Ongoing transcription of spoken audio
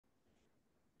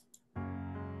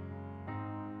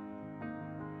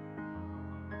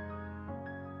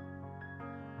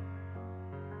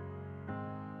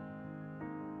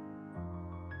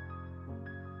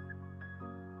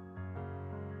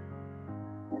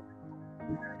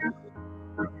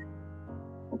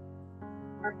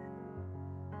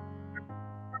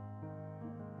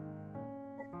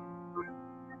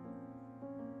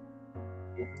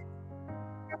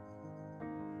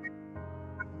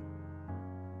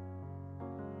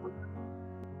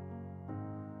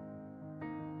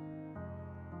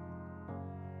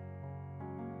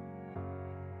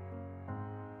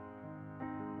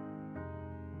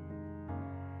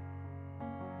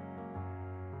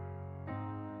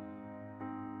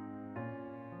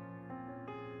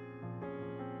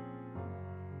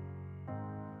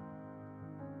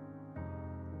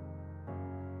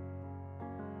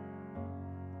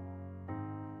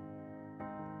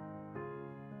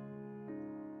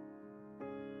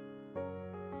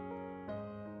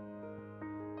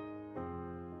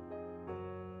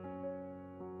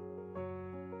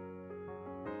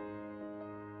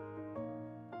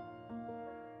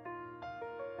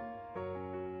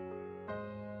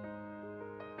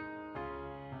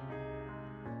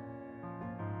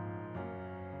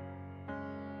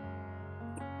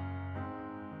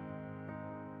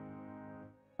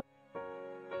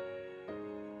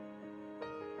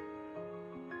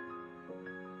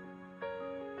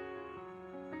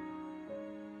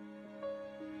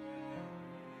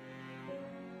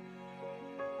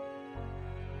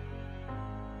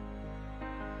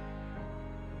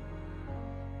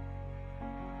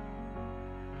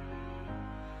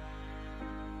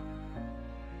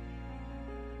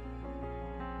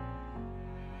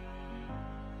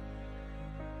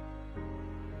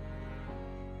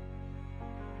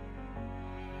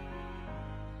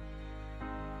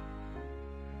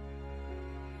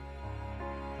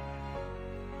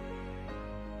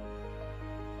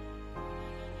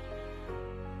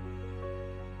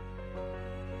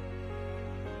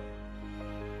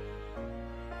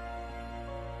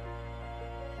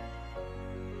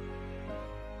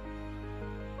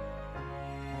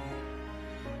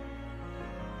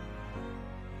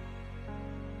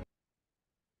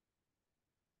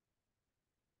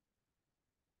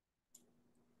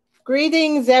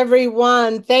Greetings,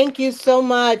 everyone. Thank you so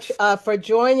much for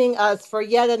joining us for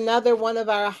yet another one of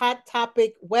our Hot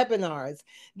Topic webinars.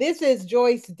 This is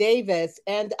Joyce Davis,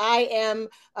 and I am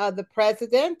the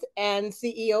president and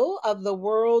CEO of the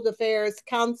World Affairs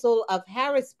Council of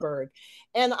Harrisburg.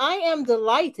 And I am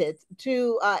delighted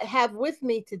to have with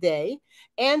me today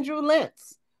Andrew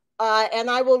Lentz. And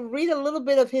I will read a little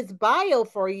bit of his bio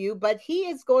for you, but he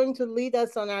is going to lead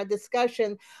us on our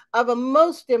discussion of a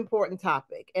most important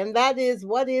topic, and that is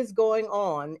what is going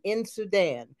on in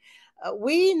Sudan.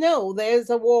 We know there's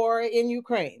a war in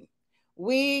Ukraine.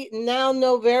 We now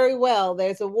know very well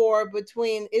there's a war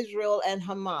between Israel and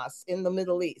Hamas in the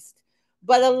Middle East.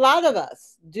 But a lot of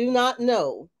us do not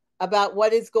know about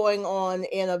what is going on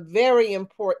in a very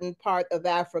important part of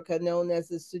Africa known as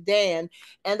the Sudan.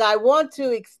 And I want to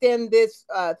extend this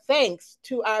thanks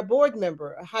to our board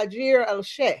member, Hajir Al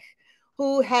Sheikh,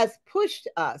 who has pushed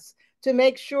us to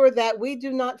make sure that we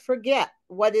do not forget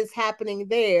what is happening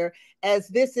there, as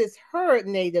this is her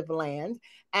native land.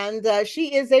 And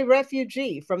she is a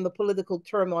refugee from the political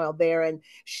turmoil there. And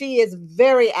she is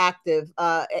very active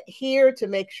here to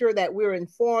make sure that we're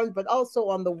informed, but also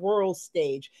on the world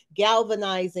stage,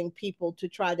 galvanizing people to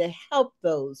try to help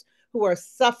those who are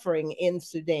suffering in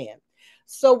Sudan.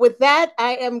 So, with that,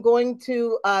 I am going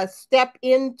to step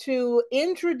into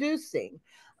introducing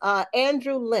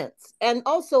Andrew Lentz, and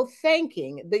also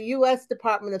thanking the U.S.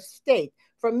 Department of State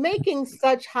for making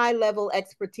such high level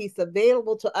expertise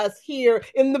available to us here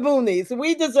in the boonies.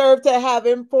 We deserve to have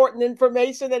important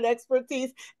information and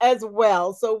expertise as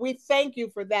well. So we thank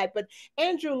you for that. But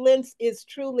Andrew Lentz is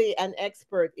truly an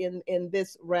expert in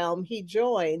this realm. He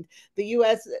joined the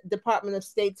U.S. Department of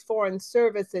State's Foreign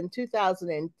Service in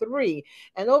 2003.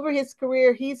 And over his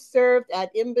career, he served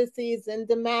at embassies in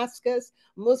Damascus,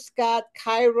 Muscat,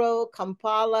 Cairo,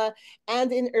 Kampala,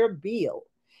 and in Erbil.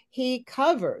 He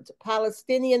covered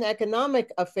Palestinian economic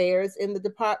affairs in the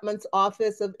department's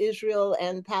Office of Israel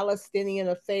and Palestinian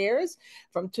Affairs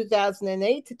from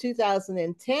 2008 to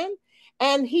 2010,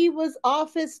 and he was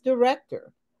office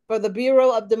director for the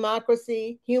Bureau of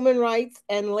Democracy, Human Rights,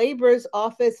 and Labor's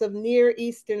Office of Near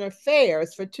Eastern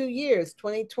Affairs for 2 years,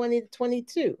 2020 to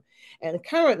 22. And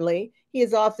currently, he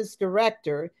is office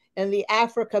director in the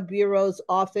Africa Bureau's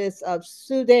Office of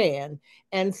Sudan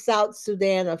and South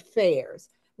Sudan Affairs.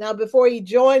 Now, before he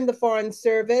joined the Foreign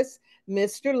Service,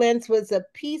 Mr. Lentz was a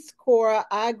Peace Corps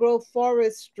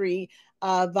agroforestry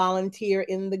volunteer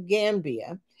in the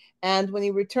Gambia. And when he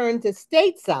returned to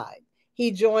stateside, He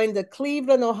joined the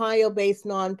Cleveland, Ohio-based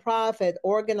nonprofit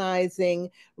organizing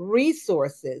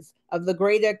resources of the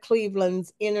greater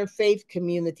Cleveland's interfaith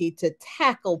community to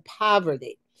tackle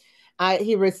poverty.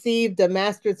 He received a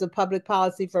Master's of Public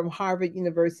Policy from Harvard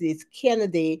University's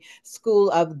Kennedy School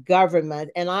of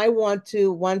Government. And I want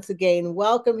to once again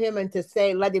welcome him and to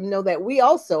say, let him know that we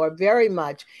also are very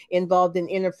much involved in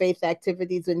interfaith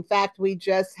activities. In fact, we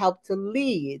just helped to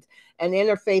lead an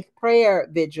interfaith prayer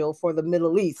vigil for the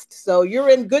Middle East. So you're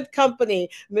in good company,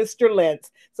 Mr. Lentz.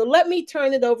 So let me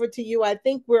turn it over to you. I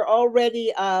think we've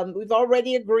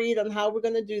already agreed on how we're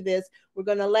going to do this. We're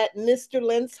going to let Mr.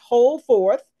 Lentz hold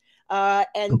forth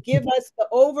and give us the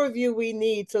overview we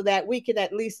need so that we can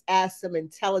at least ask some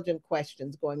intelligent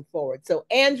questions going forward. So,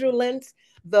 Andrew Lentz,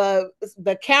 the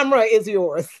camera is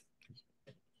yours.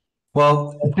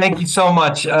 Well, thank you so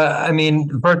much. I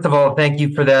mean, first of all, thank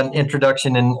you for that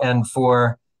introduction and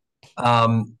for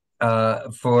giving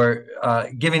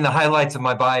the highlights of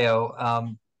my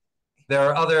bio. There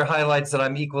are other highlights that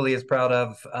I'm equally as proud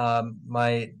of.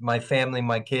 My family,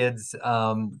 my kids,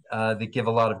 that give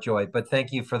a lot of joy. But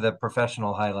thank you for the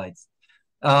professional highlights.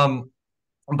 But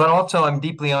also, I'm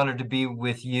deeply honored to be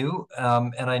with you.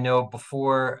 And I know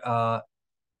before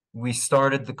we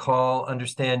started the call,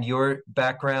 understand your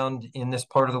background in this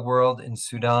part of the world, in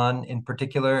Sudan in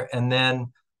particular, and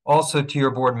then also to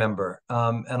your board member.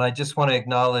 And I just want to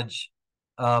acknowledge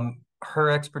her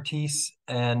expertise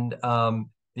and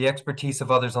the expertise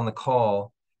of others on the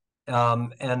call.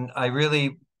 And I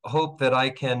really hope that I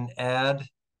can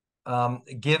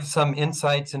give some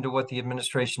insights into what the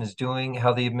administration is doing,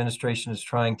 how the administration is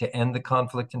trying to end the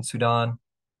conflict in Sudan,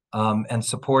 and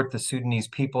support the Sudanese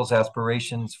people's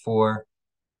aspirations for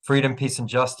freedom, peace, and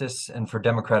justice, and for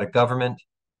democratic government.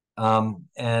 And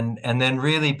then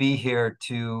really be here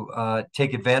to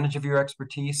take advantage of your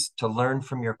expertise, to learn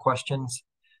from your questions,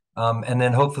 and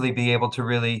then hopefully be able to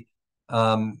really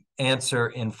answer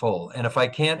in full. And if I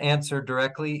can't answer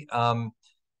directly,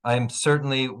 I'm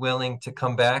certainly willing to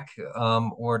come back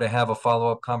or to have a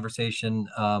follow-up conversation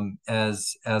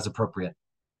as appropriate.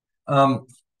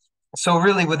 So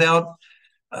really,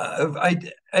 I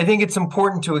think it's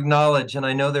important to acknowledge, and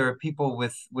I know there are people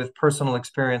with personal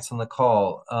experience on the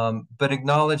call, but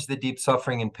acknowledge the deep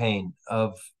suffering and pain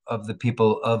of the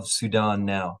people of Sudan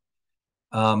now.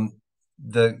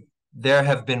 There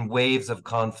have been waves of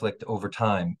conflict over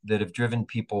time that have driven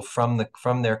people from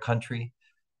their country.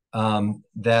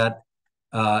 That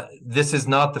this is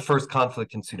not the first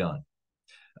conflict in Sudan.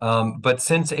 But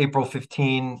since April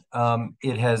 15,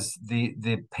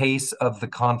 the pace of the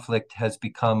conflict has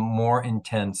become more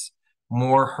intense,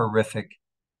 more horrific.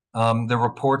 The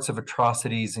reports of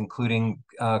atrocities, including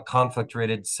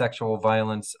conflict-related sexual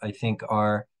violence, I think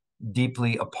are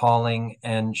deeply appalling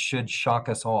and should shock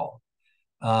us all.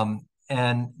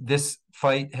 And this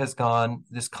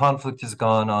conflict has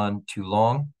gone on too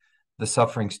long. The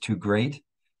suffering's too great.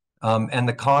 And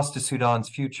the cost to Sudan's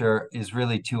future is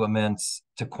really too immense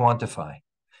to quantify.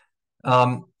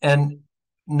 And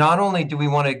not only do we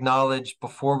want to acknowledge,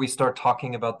 before we start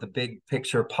talking about the big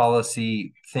picture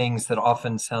policy things that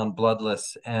often sound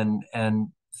bloodless and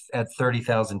at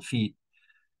 30,000 feet,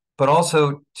 but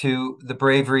also to the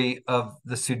bravery of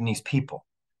the Sudanese people.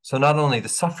 So not only the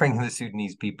suffering of the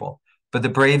Sudanese people, but the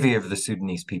bravery of the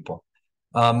Sudanese people.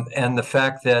 And the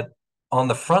fact that on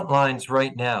the front lines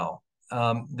right now,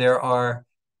 there are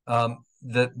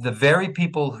the very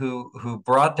people who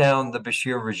brought down the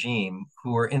Bashir regime,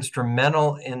 who were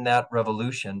instrumental in that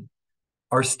revolution,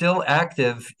 are still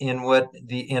active in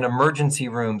emergency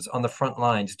rooms on the front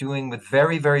lines, doing with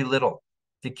very, very little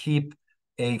to keep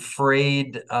a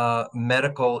frayed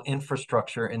medical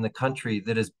infrastructure in the country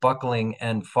that is buckling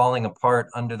and falling apart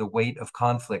under the weight of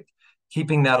conflict,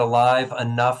 keeping that alive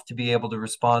enough to be able to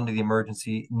respond to the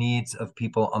emergency needs of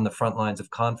people on the front lines of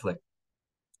conflict.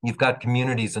 You've got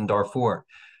communities in Darfur,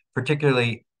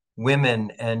 particularly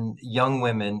women and young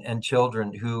women and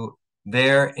children, who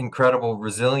their incredible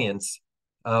resilience,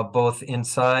 both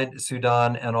inside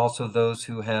Sudan and also those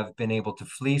who have been able to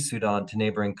flee Sudan to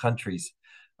neighboring countries,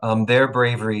 their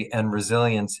bravery and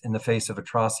resilience in the face of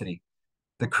atrocity.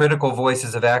 The critical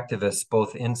voices of activists,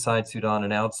 both inside Sudan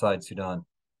and outside Sudan.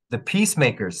 The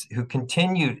peacemakers who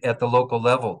continued at the local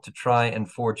level to try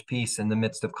and forge peace in the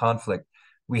midst of conflict.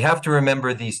 We have to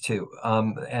remember these two,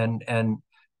 and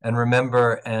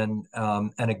remember and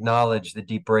acknowledge the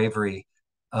deep bravery.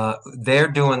 They're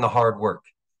doing the hard work,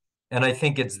 and I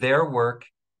think it's their work,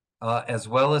 as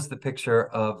well as the picture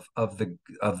of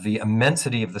the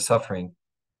immensity of the suffering,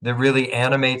 that really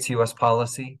animates U.S.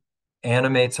 policy,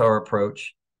 animates our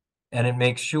approach, and it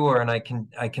makes sure. And I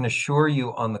can assure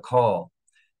you on the call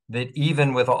that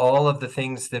even with all of the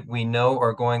things that we know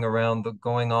are going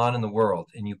on in the world,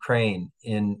 in Ukraine,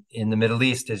 in the Middle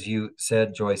East, as you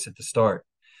said, Joyce, at the start,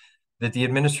 that the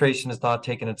administration has not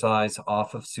taken its eyes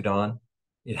off of Sudan.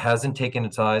 It hasn't taken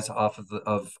its eyes off of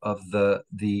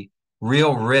the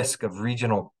real risk of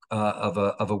regional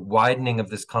of a widening of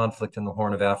this conflict in the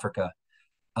Horn of Africa,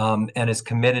 and is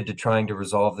committed to trying to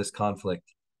resolve this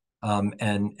conflict,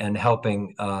 and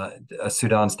helping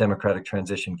Sudan's democratic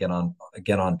transition get on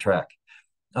track.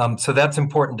 So that's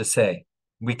important to say.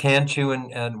 We can chew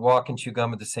and walk and chew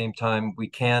gum at the same time. We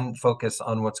can focus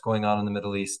on what's going on in the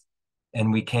Middle East,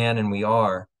 and we can and we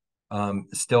are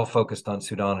still focused on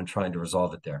Sudan and trying to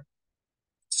resolve it there.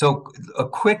 So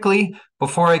quickly,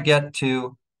 before I get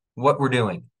to what we're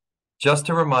doing, just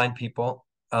to remind people,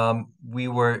 we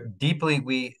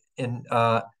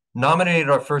nominated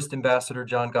our first ambassador,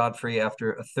 John Godfrey,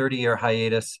 after a 30-year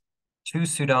hiatus to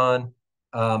Sudan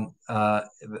back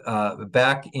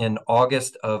in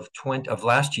August of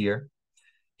last year.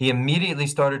 He immediately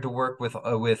started to work with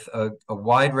a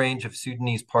wide range of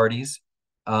Sudanese parties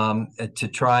to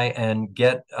try and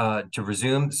get to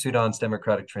resume Sudan's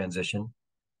democratic transition.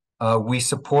 He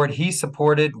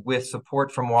supported, with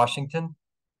support from Washington,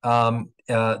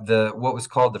 what was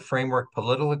called the Framework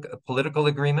Political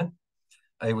Agreement.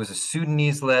 It was a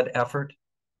Sudanese-led effort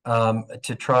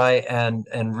to try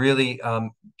and really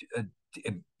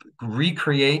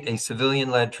recreate a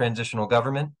civilian-led transitional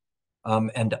government,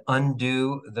 and to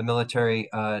undo the military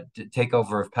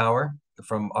takeover of power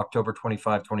from October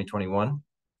 25, 2021.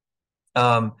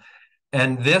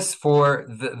 And this, for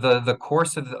the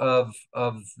course of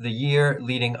the year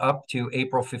leading up to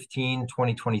April 15,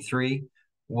 2023,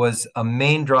 was a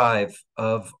main drive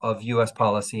of U.S.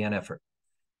 policy and effort.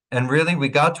 And really, we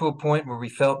got to a point where we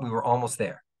felt we were almost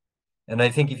there. And I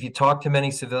think if you talk to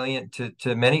many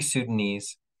many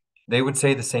Sudanese, they would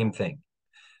say the same thing,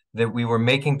 that we were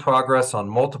making progress on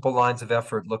multiple lines of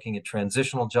effort, looking at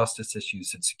transitional justice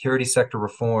issues and security sector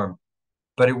reform.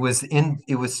 But it was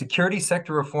security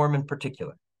sector reform in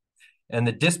particular, and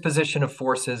the disposition of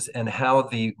forces, and how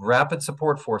the rapid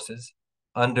support forces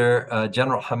under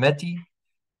General Hameti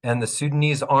and the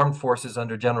Sudanese armed forces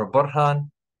under General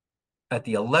Burhan, at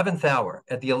the 11th hour,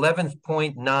 at the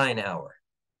 11.9 hour,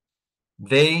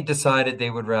 they decided they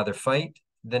would rather fight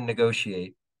than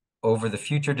negotiate over the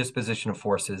future disposition of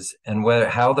forces, and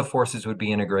how the forces would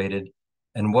be integrated,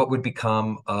 and what would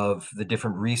become of the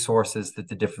different resources that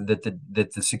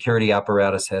the security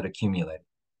apparatus had accumulated.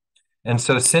 And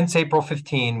so since April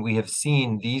 15, we have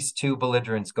seen these two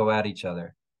belligerents go at each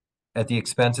other at the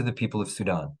expense of the people of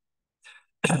Sudan.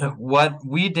 What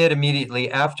we did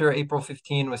immediately after April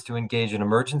 15 was to engage in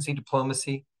emergency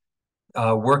diplomacy,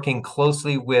 working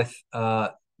closely with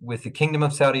the Kingdom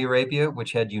of Saudi Arabia,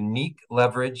 which had unique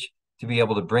leverage to be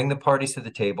able to bring the parties to the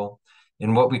table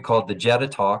in what we called the Jeddah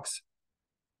talks.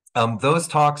 Those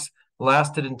talks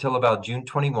lasted until about June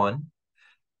 21.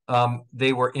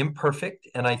 They were imperfect,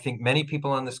 and I think many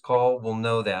people on this call will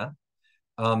know that.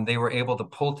 They were able to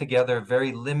pull together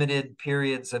very limited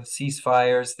periods of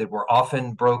ceasefires that were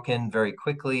often broken very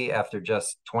quickly after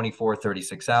just 24,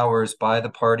 36 hours by the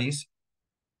parties.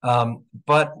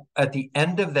 But at the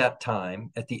end of that time,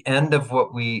 at the end of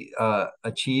what we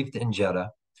achieved in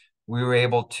Jeddah, we were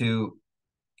able to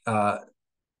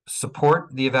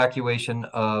support the evacuation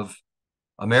of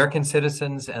American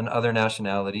citizens and other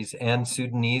nationalities, and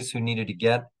Sudanese who needed to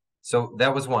get. So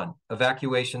that was one,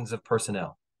 evacuations of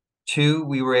personnel. Two,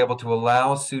 we were able to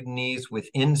allow Sudanese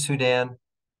within Sudan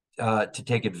to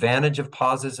take advantage of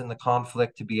pauses in the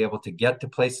conflict, to be able to get to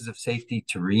places of safety,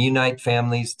 to reunite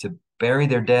families, to bury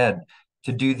their dead,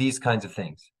 to do these kinds of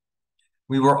things.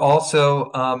 We were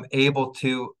also able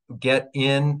to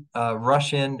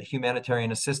rush in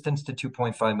humanitarian assistance to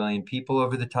 2.5 million people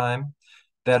over the time.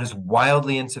 That is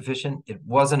wildly insufficient. It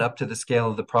wasn't up to the scale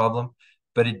of the problem,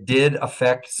 but it did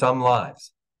affect some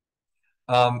lives.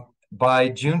 By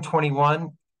June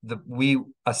 21, we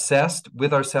assessed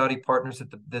with our Saudi partners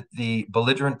that the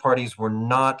belligerent parties were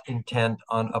not intent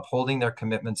on upholding their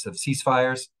commitments of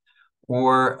ceasefires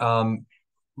or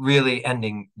really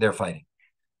ending their fighting.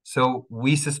 So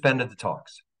we suspended the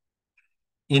talks.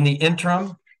 In the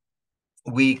interim,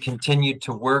 we continued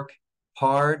to work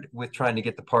hard with trying to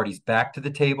get the parties back to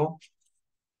the table,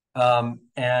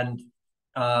 and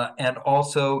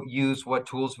also use what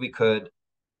tools we could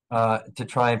to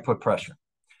try and put pressure.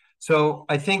 So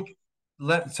I think,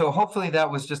 hopefully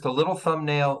that was just a little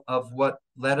thumbnail of what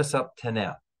led us up to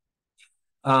now.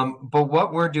 But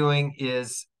what we're doing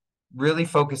is really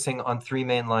focusing on three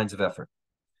main lines of effort.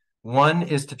 One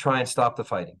is to try and stop the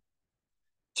fighting.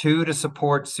 Two, to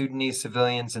support Sudanese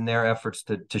civilians in their efforts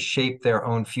to shape their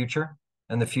own future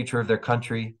and the future of their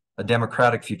country, a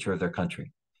democratic future of their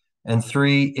country. And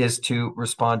three is to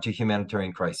respond to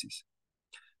humanitarian crises.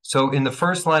 So in the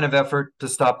first line of effort, to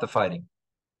stop the fighting,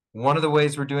 one of the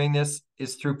ways we're doing this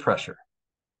is through pressure.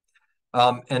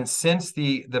 And since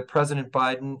the President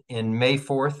Biden in May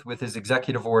 4th, with his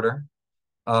executive order,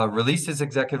 released his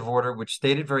executive order, which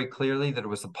stated very clearly that it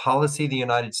was the policy of the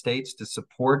United States to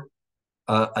support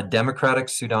a democratic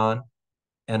Sudan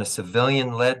and a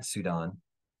civilian-led Sudan,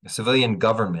 a civilian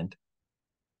government.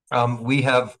 We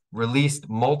have released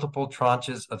multiple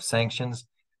tranches of sanctions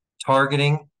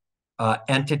targeting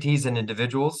entities and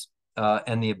individuals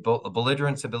and the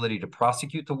belligerents' ability to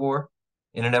prosecute the war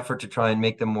in an effort to try and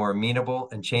make them more amenable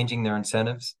and changing their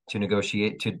incentives to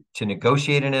negotiate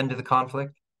an end to the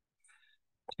conflict.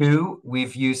 Two,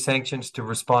 we've used sanctions to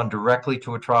respond directly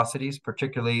to atrocities,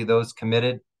 particularly those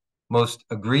committed most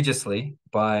egregiously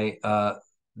by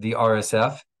the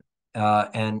RSF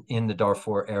and in the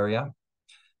Darfur area,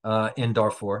 in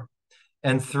Darfur.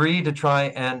 And three, to try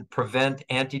and prevent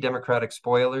anti-democratic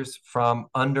spoilers from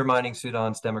undermining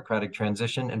Sudan's democratic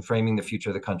transition and framing the future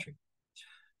of the country.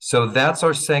 So that's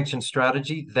our sanction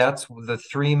strategy. That's the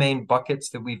three main buckets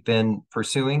that we've been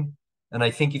pursuing. And I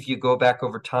think if you go back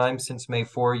over time since May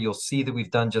 4, you'll see that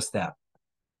we've done just that.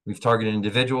 We've targeted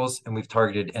individuals and we've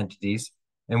targeted entities.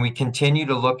 And we continue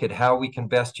to look at how we can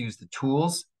best use the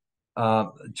tools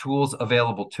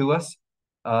available to us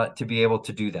to be able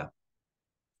to do that,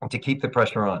 and to keep the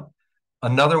pressure on.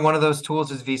 Another one of those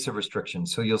tools is visa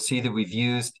restrictions. So you'll see that we've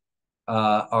used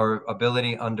our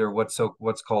ability under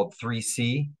what's called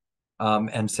 3C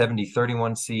and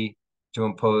 7031C to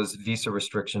impose visa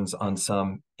restrictions on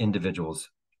some individuals.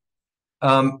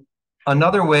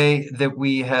 Another way that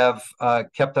we have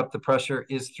kept up the pressure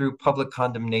is through public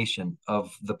condemnation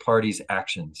of the party's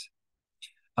actions.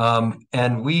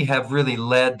 And we have really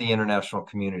led the international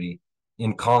community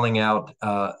in calling out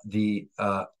the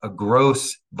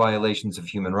gross violations of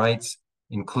human rights,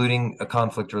 including a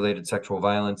conflict-related sexual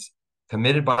violence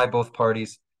committed by both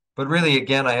parties. But really,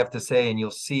 again, I have to say, and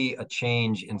you'll see a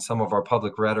change in some of our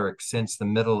public rhetoric since the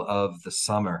middle of the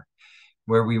summer,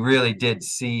 where we really did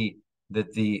see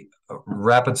that the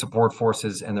Rapid Support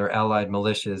Forces and their allied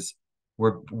militias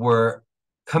were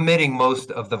committing most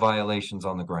of the violations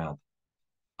on the ground.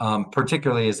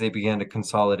 Particularly as they began to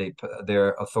consolidate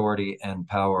their authority and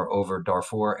power over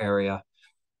Darfur area.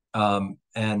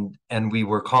 And we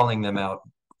were calling them out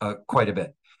quite a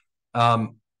bit.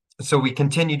 So we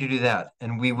continue to do that,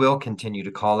 and we will continue to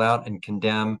call out and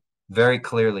condemn very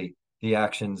clearly the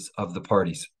actions of the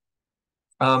parties.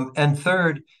 And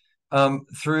third,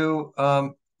 through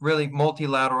really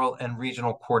multilateral and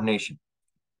regional coordination.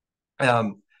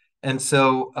 And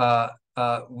so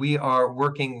we are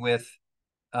working with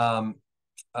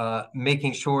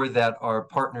making sure that our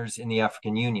partners in the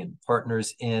African Union,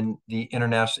 partners in the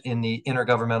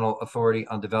Intergovernmental Authority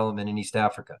on Development in East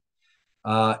Africa,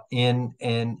 in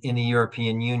the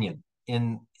European Union,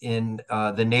 in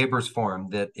the Neighbors Forum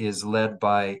that is led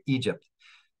by Egypt,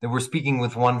 that we're speaking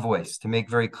with one voice to make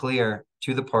very clear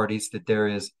to the parties that there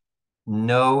is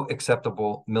no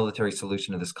acceptable military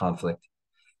solution to this conflict,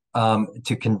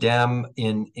 to condemn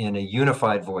in a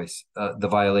unified voice the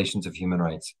violations of human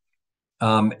rights.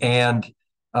 And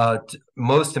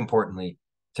most importantly,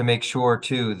 to make sure,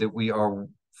 too, that we are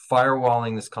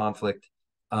firewalling this conflict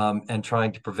and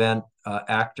trying to prevent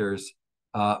actors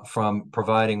from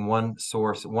providing one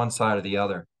side or the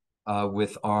other,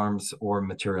 with arms or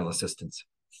material assistance.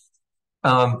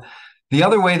 The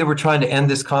other way that we're trying to end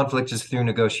this conflict is through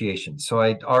negotiation. So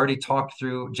I already talked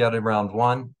through Jeddah Round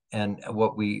 1 and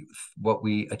what we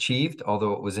achieved,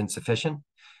 although it was insufficient.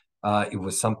 It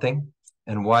was something,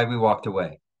 and why we walked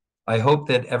away. I hope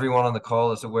that everyone on the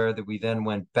call is aware that we then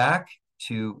went back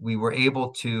we were able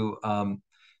to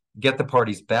get the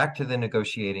parties back to the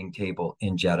negotiating table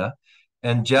in Jeddah.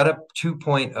 And Jeddah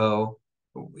 2.0,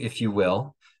 if you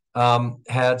will,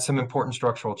 had some important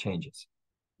structural changes.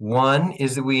 One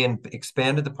is that we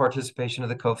expanded the participation of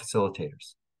the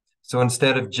co-facilitators. So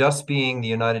instead of just being the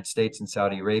United States and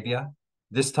Saudi Arabia,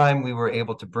 this time we were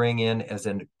able to bring in as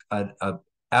an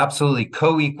absolutely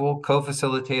co-equal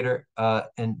co-facilitator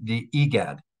and the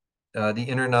IGAD, the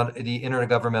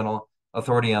Intergovernmental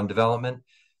Authority on Development.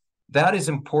 That is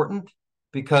important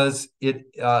because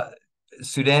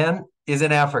Sudan is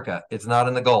in Africa. It's not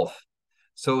in the Gulf.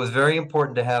 So it was very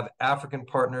important to have African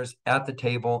partners at the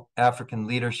table, African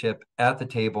leadership at the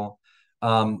table.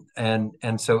 And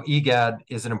so IGAD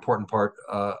is an important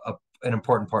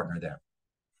partner there.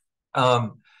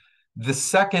 The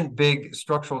second big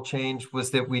structural change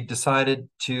was that we decided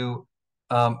to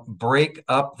break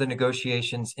up the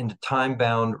negotiations into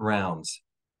time-bound rounds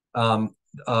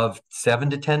of 7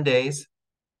 to 10 days,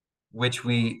 which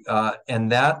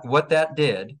and what that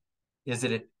did is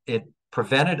that it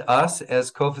prevented us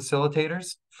as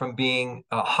co-facilitators from being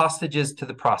hostages to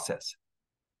the process,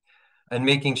 and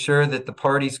making sure that the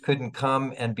parties couldn't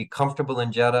come and be comfortable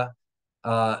in Jeddah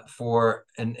for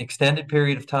an extended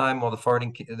period of time while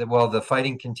the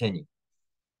fighting continued.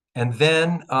 And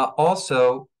then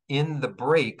also in the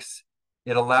breaks,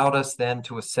 it allowed us then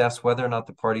to assess whether or not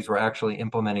the parties were actually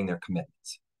implementing their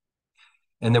commitments,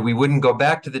 and that we wouldn't go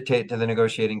back to the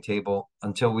negotiating table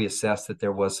until we assessed that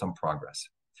there was some progress.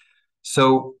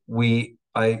 So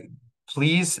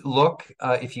please look,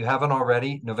 if you haven't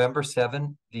already, November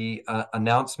 7, the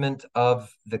announcement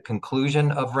of the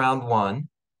conclusion of round 1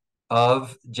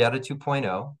 of Jeddah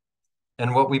 2.0.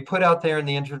 And what we put out there in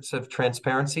the interest of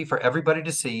transparency for everybody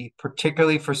to see,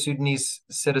 particularly for Sudanese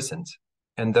citizens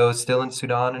and those still in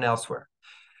Sudan and elsewhere,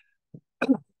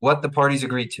 what the parties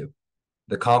agreed to: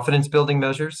 the confidence building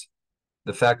measures,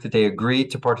 the fact that they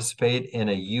agreed to participate in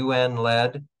a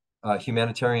UN-led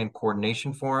humanitarian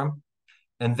coordination forum.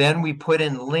 And then we put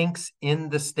in links in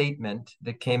the statement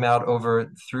that came out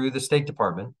through the State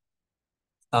Department,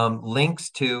 links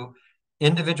to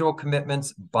individual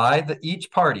commitments by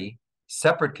each party,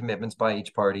 separate commitments by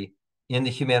each party in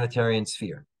the humanitarian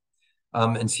sphere.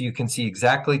 And so you can see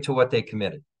exactly to what they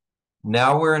committed.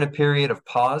 Now we're in a period of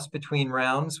pause between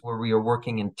rounds where we are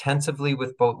working intensively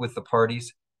with the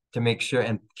parties to make sure,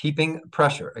 and keeping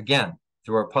pressure, again,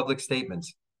 through our public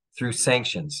statements, through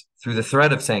sanctions, through the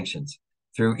threat of sanctions,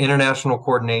 through international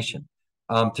coordination,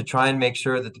 to try and make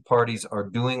sure that the parties are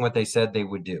doing what they said they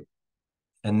would do.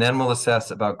 And then we'll assess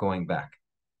about going back.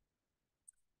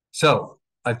 So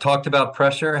I've talked about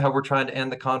pressure, how we're trying to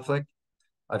end the conflict.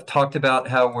 I've talked about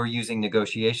how we're using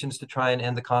negotiations to try and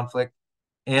end the conflict,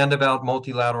 and about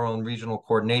multilateral and regional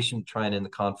coordination to try and end the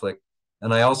conflict.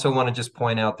 And I also want to just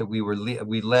point out that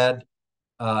we led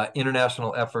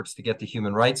international efforts to get the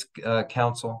Human Rights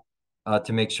Council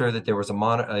to make sure that there was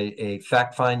a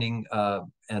fact-finding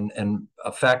and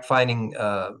a fact-finding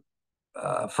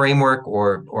framework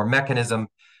or mechanism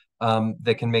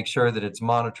that can make sure that it's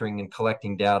monitoring and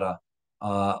collecting data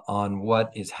on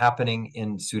what is happening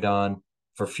in Sudan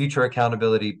for future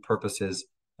accountability purposes,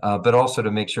 but also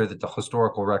to make sure that the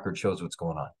historical record shows what's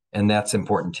going on. And that's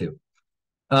important too.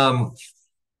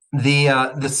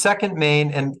 The second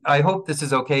main, and I hope this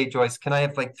is okay, Joyce, can I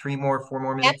have like 4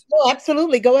 more minutes?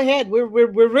 Absolutely. Go ahead. We're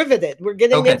riveted. We're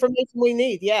getting the information we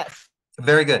need. Yes.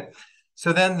 Very good.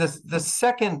 So then the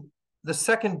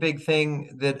second big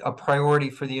thing, that a priority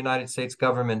for the United States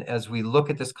government as we look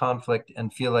at this conflict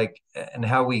and feel like, and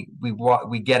how we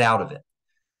get out of it,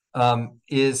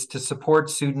 is to support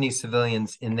Sudanese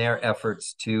civilians in their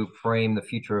efforts to frame the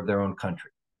future of their own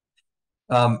country.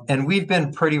 And we've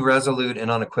been pretty resolute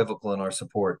and unequivocal in our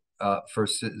support for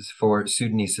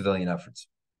Sudanese civilian efforts.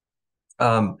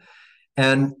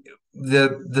 And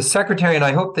the secretary, and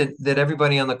I hope that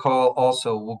everybody on the call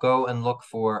also will go and look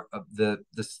for the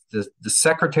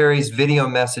secretary's video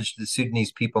message to the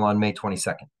Sudanese people on May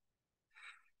 22nd.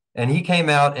 And he came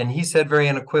out and he said very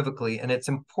unequivocally, and it's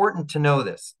important to know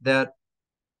this, that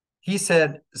he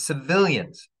said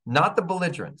civilians, not the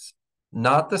belligerents,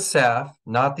 not the SAF,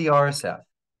 not the RSF,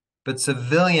 but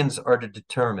civilians are to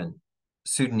determine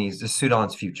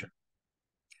Sudan's future.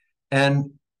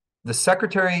 And the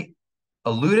secretary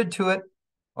alluded to it.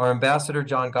 Our ambassador,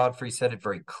 John Godfrey, said it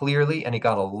very clearly, and he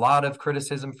got a lot of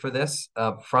criticism for this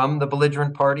from the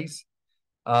belligerent parties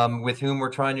with whom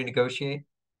we're trying to negotiate.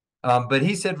 But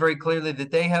he said very clearly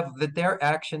that their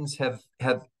actions have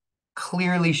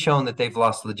clearly shown that they've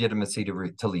lost legitimacy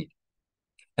to lead,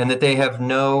 and that they have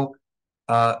no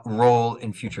role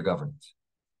in future governance.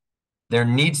 There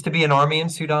needs to be an army in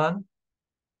Sudan.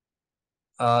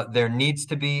 There needs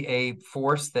to be a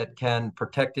force that can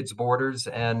protect its borders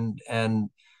and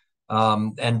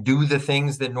do the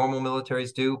things that normal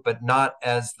militaries do, but not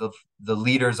as the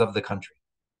leaders of the country,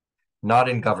 not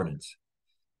in governance.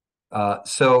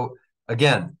 So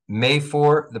again, May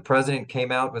 4, the president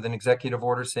came out with an executive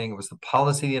order saying it was the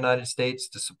policy of the United States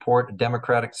to support a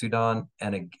democratic Sudan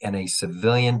and a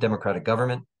civilian democratic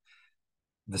government.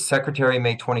 The secretary,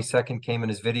 May 22nd, came in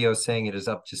his video saying it is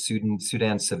up to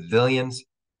Sudan civilians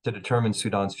to determine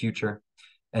Sudan's future.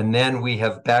 And then we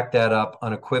have backed that up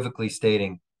unequivocally,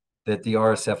 stating that the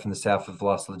RSF and the SAF have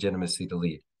lost legitimacy to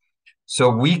lead. So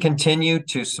we continue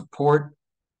to support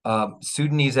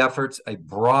Sudanese efforts, a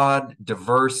broad,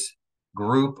 diverse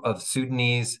group of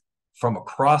Sudanese from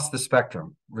across the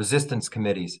spectrum, resistance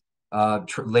committees,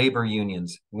 labor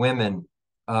unions, women,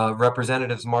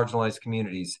 representatives of marginalized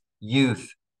communities,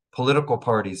 youth, political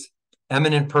parties,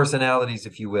 eminent personalities,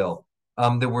 if you will,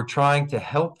 that we're trying to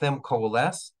help them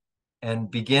coalesce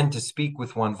and begin to speak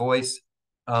with one voice,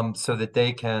 so that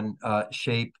they can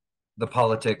shape the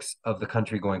politics of the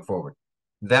country going forward.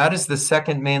 That is the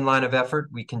second main line of effort.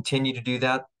 We continue to do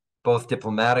that, both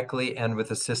diplomatically and with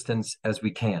assistance as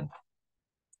we can.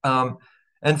 And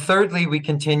thirdly, we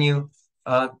continue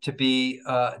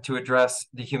to address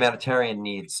the humanitarian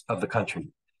needs of the country.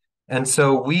 And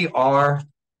so we are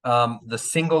the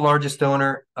single largest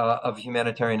donor of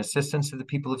humanitarian assistance to the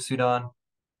people of Sudan.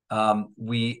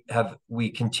 We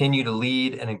continue to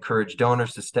lead and encourage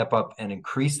donors to step up and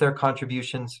increase their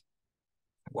contributions.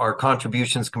 Our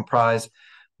contributions comprise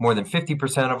more than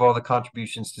 50% of all the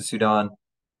contributions to Sudan.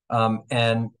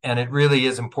 And it really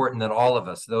is important that all of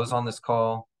us, those on this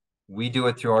call, we do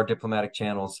it through our diplomatic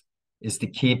channels, is to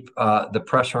keep the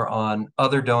pressure on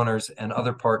other donors and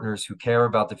other partners who care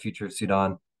about the future of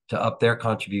Sudan to up their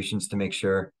contributions to make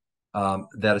sure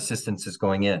that assistance is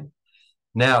going in.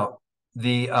 Now,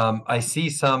 I see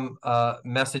some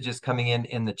messages coming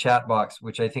in the chat box,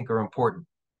 which I think are important.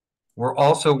 We're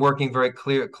also working very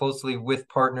closely with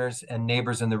partners and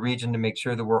neighbors in the region to make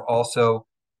sure that we're also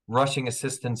rushing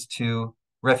assistance to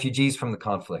refugees from the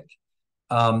conflict,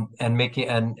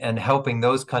 and helping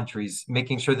those countries,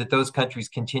 making sure that those countries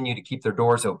continue to keep their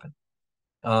doors open,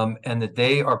 and that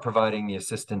they are providing the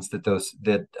assistance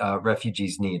that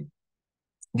refugees need.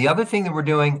 The other thing that we're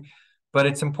doing, but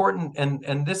it's important,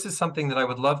 and this is something that I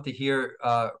would love to hear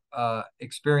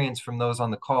experience from those on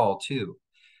the call too.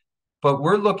 But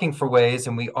we're looking for ways,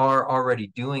 and we are already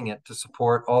doing it, to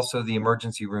support also the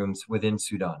emergency rooms within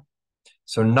Sudan.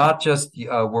 So not just,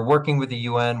 we're working with the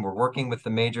UN, we're working with the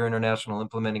major international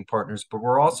implementing partners, but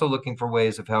we're also looking for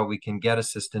ways of how we can get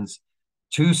assistance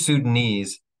to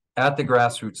Sudanese at the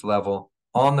grassroots level,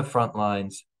 on the front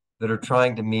lines, that are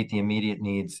trying to meet the immediate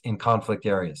needs in conflict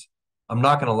areas. I'm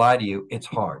not going to lie to you, it's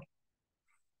hard.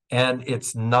 And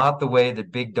it's not the way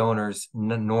that big donors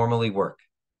normally work.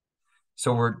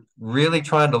 So we're really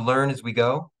trying to learn as we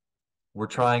go. We're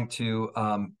trying to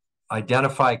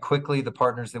identify quickly the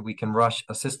partners that we can rush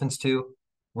assistance to.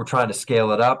 We're trying to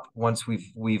scale it up once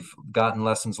we've gotten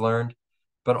lessons learned,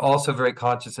 but also very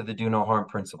conscious of the do no harm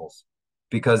principles,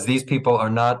 because these people are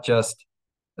not just,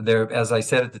 as I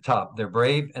said at the top, they're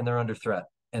brave and they're under threat,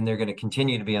 and they're going to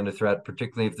continue to be under threat,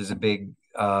 particularly if there's a big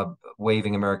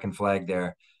waving American flag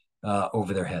there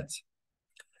over their heads.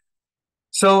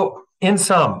 So in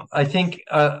sum, I think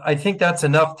that's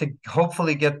enough to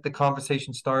hopefully get the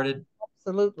conversation started.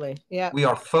 Absolutely. Yeah. We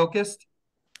are focused.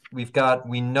 We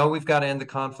know we've got to end the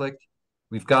conflict.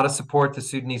 We've got to support the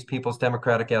Sudanese people's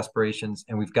democratic aspirations,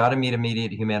 and we've got to meet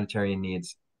immediate humanitarian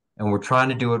needs. And we're trying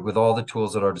to do it with all the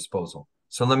tools at our disposal.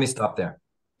 So let me stop there.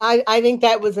 I think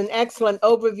that was an excellent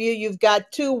overview. You've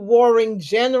got two warring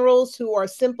generals who are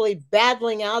simply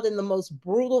battling out in the most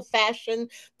brutal fashion,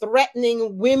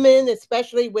 threatening women,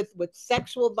 especially with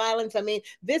sexual violence. I mean,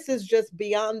 this is just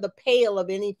beyond the pale of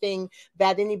anything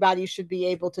that anybody should be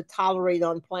able to tolerate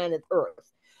on planet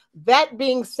Earth. That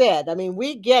being said, I mean,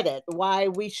 we get it, why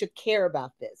we should care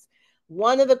about this.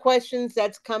 One of the questions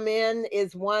that's come in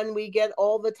is one we get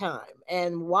all the time.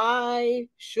 And why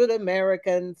should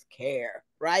Americans care,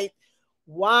 right?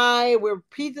 Why we're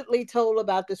repeatedly told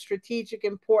about the strategic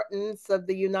importance of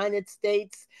the United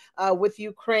States with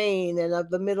Ukraine and of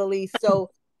the Middle East. So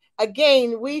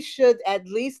again, we should at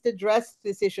least address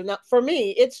this issue. Now, for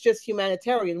me, it's just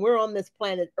humanitarian. We're on this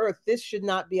planet Earth. This should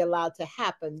not be allowed to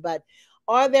happen. But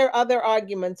are there other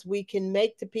arguments we can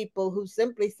make to people who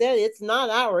simply said it's not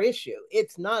our issue,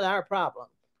 it's not our problem?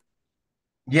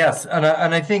 Yes, and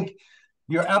I think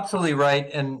you're absolutely right,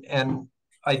 and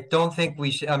I don't think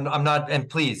we should. I'm not, and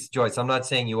please, Joyce, I'm not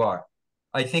saying you are.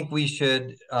 I think we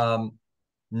should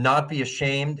not be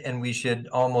ashamed, and we should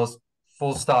almost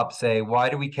full stop say, why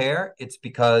do we care? It's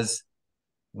because,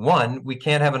 one, we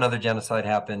can't have another genocide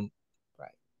happen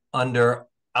under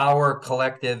our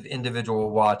collective individual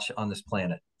watch on this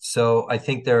planet. So I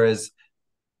think there is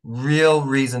real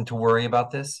reason to worry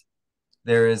about this.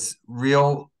 There is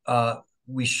real,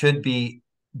 we should be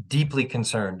deeply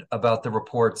concerned about the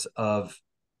reports of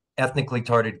ethnically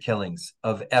targeted killings,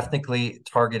 of ethnically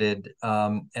targeted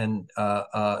and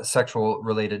sexual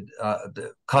related,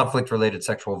 conflict related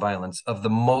sexual violence, of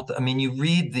I mean, you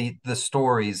read the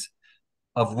stories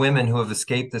of women who have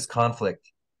escaped this conflict.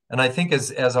 And I think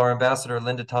as our ambassador,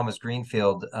 Linda Thomas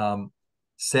Greenfield,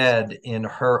 said in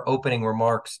her opening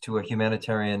remarks to a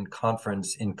humanitarian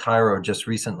conference in Cairo just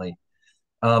recently,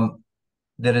 that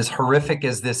as horrific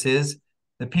as this is,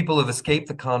 the people who have escaped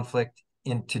the conflict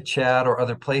into Chad or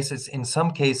other places, in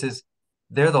some cases,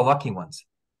 they're the lucky ones.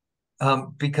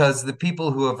 Because the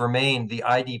people who have remained, the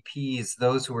IDPs,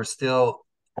 those who are still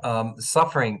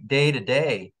suffering day to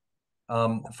day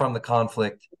from the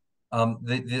conflict,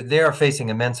 they are facing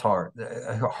immense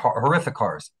horrific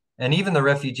horrors. And even the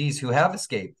refugees who have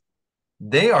escaped,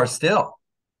 they are still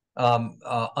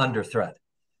under threat.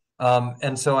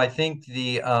 And so I think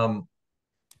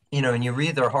and you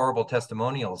read their horrible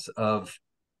testimonials of,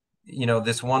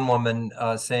 this one woman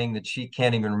saying that she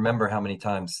can't even remember how many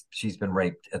times she's been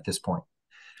raped at this point.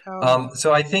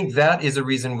 So I think that is a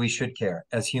reason we should care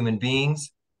as human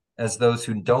beings, as those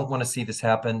who don't want to see this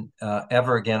happen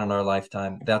ever again in our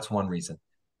lifetime. That's one reason.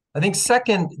 I think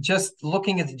second, just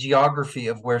looking at the geography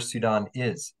of where Sudan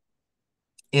is,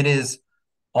 it is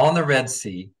on the Red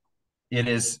Sea.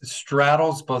 It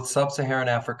straddles both sub-Saharan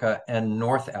Africa and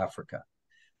North Africa.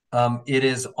 It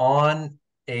is on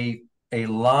a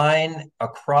line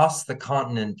across the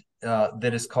continent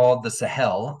that is called the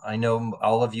Sahel. I know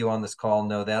all of you on this call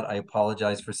know that. I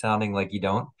apologize for sounding like you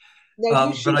don't. No,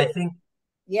 you should. But I think,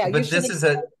 Yeah, you but should this is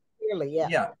a, clearly. Yeah.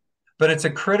 yeah, but it's a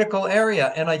critical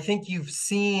area. And I think you've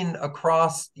seen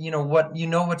across,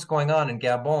 what's going on in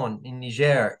Gabon, in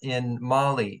Niger, in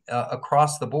Mali,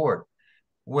 across the board,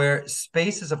 where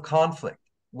spaces of conflict,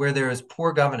 where there is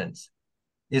poor governance,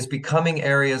 is becoming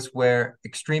areas where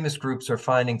extremist groups are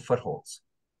finding footholds,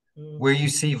 where you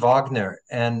see Wagner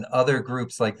and other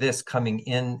groups like this coming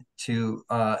in to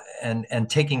and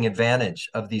taking advantage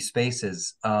of these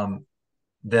spaces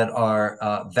that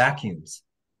are vacuums.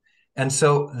 And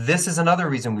so this is another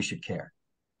reason we should care.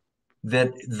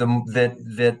 That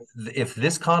if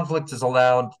this conflict is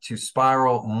allowed to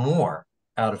spiral more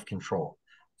out of control,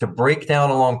 to break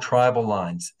down along tribal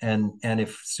lines, and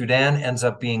if Sudan ends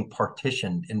up being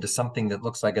partitioned into something that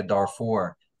looks like a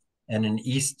Darfur and an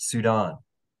East Sudan,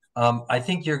 I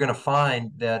think you're going to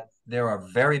find that there are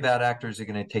very bad actors who are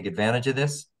going to take advantage of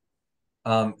this,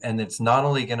 and it's not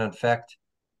only going to affect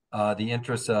the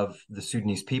interests of the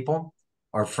Sudanese people,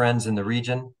 our friends in the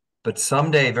region, but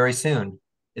someday, very soon,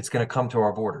 it's going to come to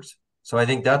our borders. So I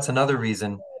think that's another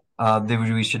reason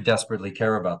that we should desperately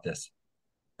care about this.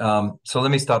 So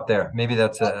let me stop there. Maybe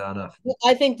that's enough.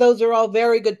 I think those are all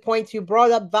very good points. You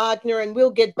brought up Wagner, and we'll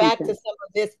get back Okay. to some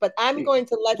of this, but I'm going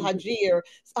to let Hajir.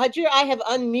 Hajir, I have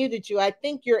unmuted you. I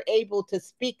think you're able to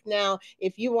speak now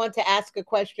if you want to ask a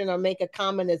question or make a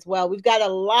comment as well. We've got a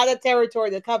lot of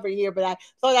territory to cover here, but I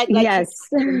thought I'd let you. Yes.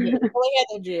 Go ahead,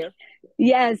 Hajir.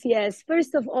 Yes.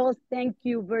 First of all, thank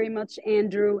you very much,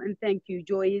 Andrew, and thank you,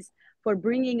 Joyce, for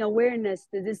bringing awareness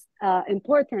to this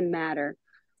important matter.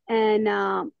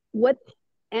 And what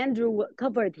Andrew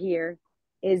covered here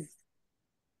is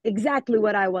exactly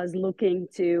what I was looking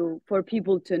for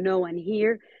people to know and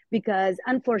hear, because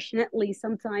unfortunately,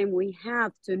 sometimes we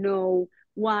have to know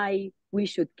why we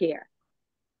should care.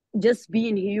 Just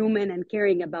being human and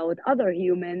caring about other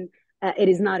human, it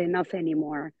is not enough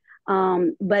anymore.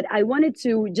 But I wanted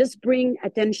to just bring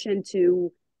attention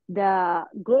to the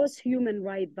gross human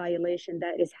right violation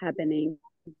that is happening.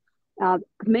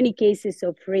 Many cases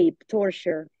of rape,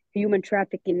 torture, human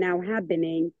trafficking now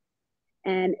happening.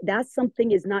 And that's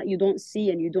something you don't see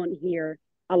and you don't hear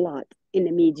a lot in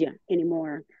the media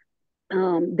anymore.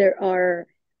 There are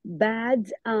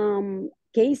bad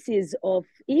cases of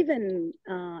even,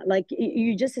 like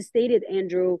you just stated,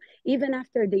 Andrew, even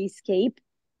after they escape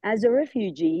as a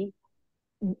refugee,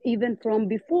 even from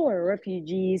before,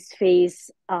 refugees face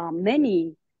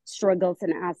many struggles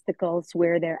and obstacles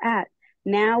where they're at.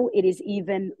 Now it is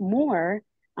even more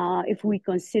if we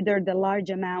consider the large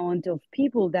amount of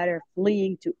people that are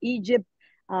fleeing to Egypt,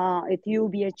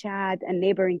 Ethiopia, Chad, and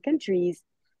neighboring countries.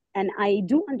 And I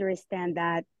do understand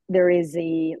that there is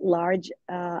a large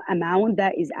amount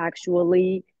that is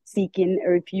actually seeking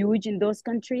refuge in those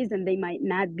countries, and they might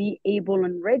not be able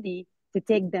and ready to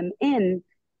take them in.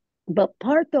 But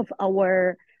part of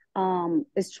our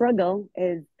struggle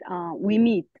is we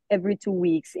meet every 2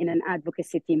 weeks in an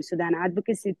advocacy team, Sudan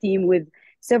advocacy team with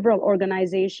several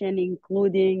organizations,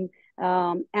 including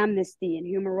Amnesty and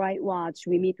Human Rights Watch.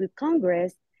 We meet with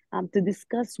Congress to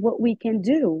discuss what we can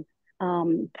do,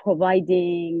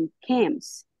 providing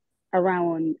camps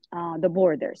around the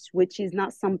borders, which is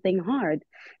not something hard.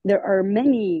 There are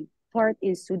many parts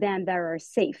in Sudan that are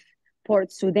safe.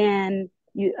 Port Sudan,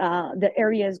 the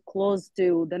areas close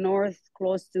to the north,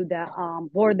 close to the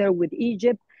border with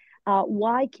Egypt.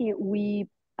 Why can't we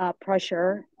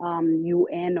pressure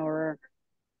UN or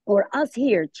us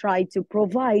here try to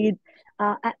provide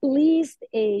at least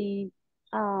a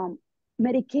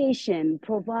medication,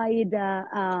 provide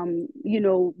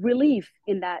relief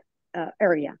in that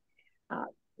area. Uh,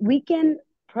 we can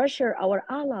pressure our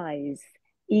allies,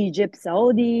 Egypt,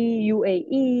 Saudi,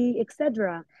 UAE,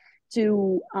 etc.,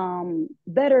 to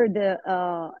better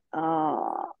uh,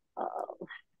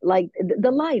 like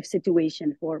the life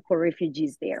situation for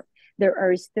refugees there. They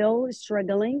are still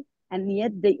struggling, and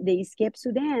yet they escape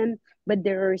Sudan, but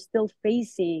they are still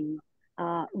facing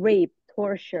rape,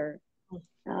 torture,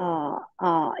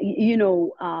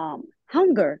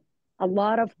 hunger, a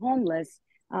lot of homeless.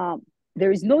 Uh,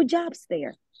 there is no jobs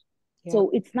there. Yeah. So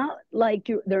it's not like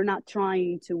they're not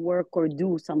trying to work or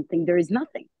do something. There is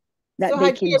nothing that So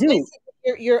they Hajir, can do. basically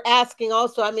you're asking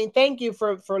also, I mean, thank you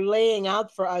for laying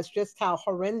out for us just how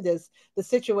horrendous the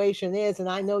situation is. And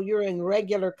I know you're in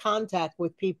regular contact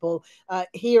with people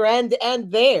here and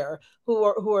there who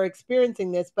are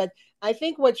experiencing this. But I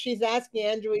think what she's asking,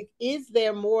 Andrew, is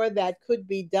there more that could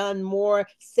be done, more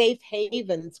safe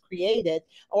havens created,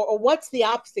 or what's the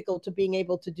obstacle to being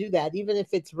able to do that, even if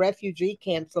it's refugee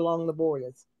camps along the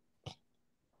borders?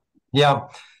 Yeah,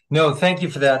 no, thank you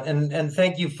for that, and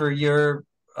thank you for your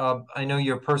I know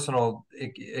your personal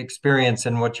experience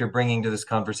and what you're bringing to this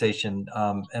conversation.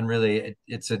 And really,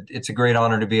 it's a great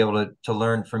honor to be able to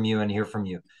learn from you and hear from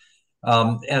you.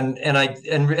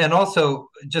 And also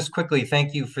just quickly,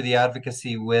 thank you for the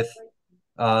advocacy with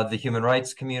the human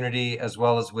rights community as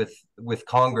well as with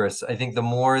Congress. I think the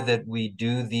more that we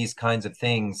do these kinds of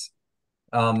things,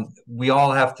 we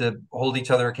all have to hold each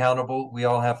other accountable. We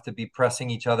all have to be pressing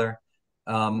each other.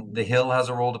 The Hill has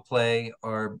a role to play.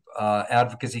 Our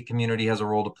advocacy community has a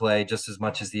role to play just as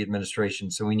much as the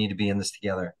administration. So we need to be in this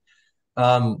together.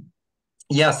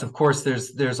 Yes, of course,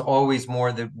 there's always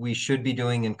more that we should be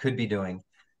doing and could be doing.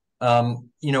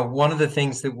 One of the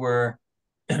things that we're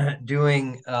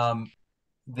doing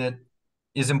that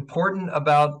is important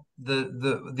about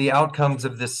the outcomes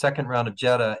of this second round of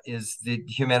Jeddah is the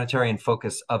humanitarian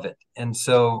focus of it. And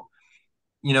so,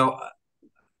 you know,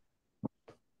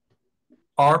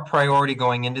 our priority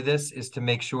going into this is to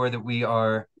make sure that we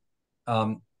are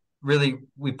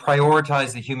we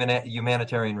prioritize the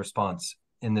humanitarian response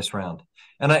in this round.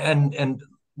 And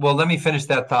well, let me finish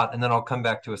that thought, and then I'll come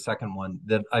back to a second one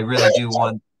that I really do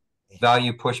want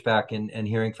value pushback and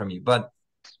hearing from you. But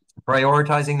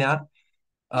prioritizing that,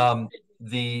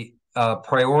 the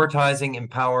prioritizing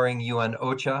empowering UN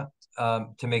OCHA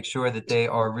to make sure that they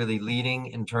are really leading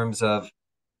in terms of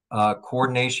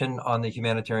coordination on the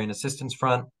humanitarian assistance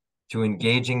front, to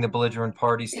engaging the belligerent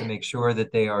parties to make sure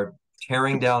that they are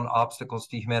tearing down obstacles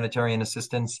to humanitarian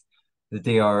assistance, that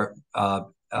they are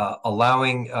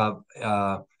allowing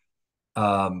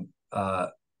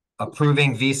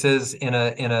approving visas in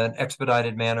an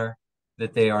expedited manner,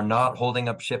 that they are not holding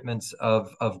up shipments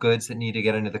of goods that need to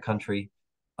get into the country,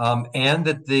 and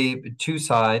that the two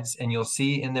sides, and you'll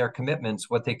see in their commitments,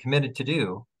 what they committed to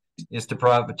do is to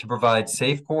provide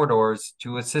safe corridors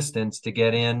to assistance to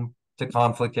get in to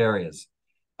conflict areas.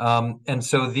 And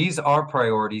so these are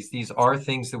priorities. These are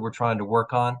things that we're trying to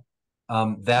work on.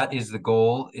 That is the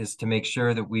goal, is to make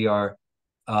sure that we are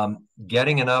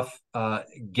getting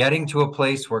to a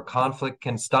place where conflict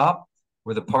can stop,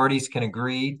 where the parties can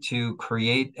agree to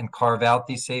create and carve out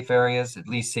these safe areas, at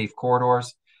least safe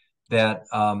corridors, that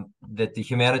the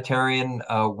humanitarian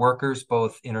workers,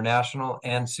 both international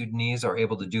and Sudanese, are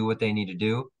able to do what they need to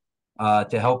do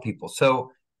to help people.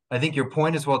 So I think your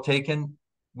point is well taken.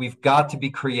 We've got to be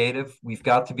creative. We've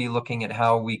got to be looking at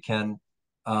how we can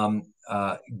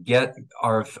get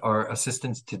our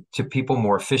assistance to people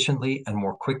more efficiently and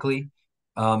more quickly.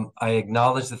 I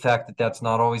acknowledge the fact that that's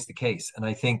not always the case. And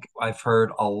I think I've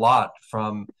heard a lot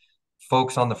from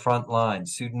folks on the front line,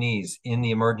 Sudanese in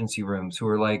the emergency rooms, who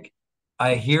are like,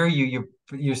 I hear you're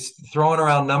throwing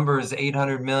around numbers,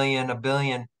 800 million, a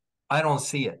billion. I don't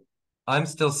see it. I'm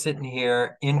still sitting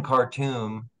here in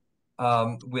Khartoum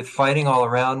with fighting all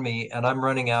around me, and I'm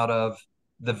running out of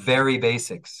the very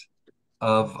basics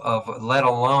of let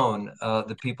alone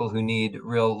the people who need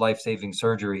real life-saving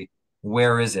surgery.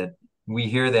 Where is it? We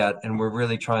hear that, and we're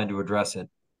really trying to address it.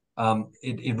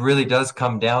 It really does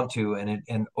come down to,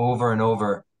 and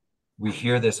over, we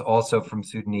hear this also from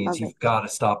Sudanese, Okay. you've got to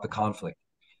stop the conflict.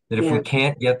 That if we Yeah.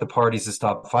 can't get the parties to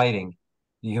stop fighting,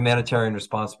 the humanitarian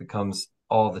response becomes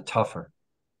all the tougher.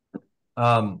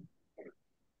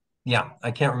 Yeah,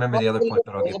 I can't remember the other point,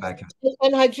 but I'll get back to it.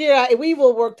 And Hajira, we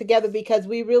will work together because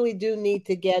we really do need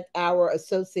to get our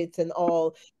associates and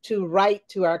all to write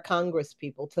to our Congress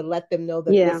people to let them know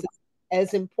that this Yeah. is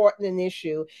as important an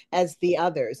issue as the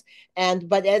others. And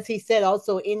but as he said,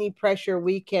 also any pressure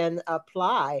we can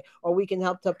apply or we can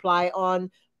help to apply on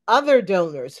other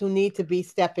donors who need to be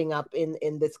stepping up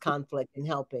in this conflict and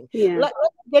helping. Yeah. Let's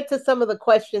get to some of the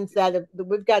questions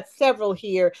we've got several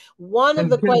here. One of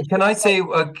the questions. Can I say,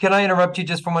 can I interrupt you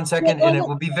just for 1 second? Yeah, And it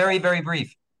will be very, very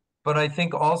brief. But I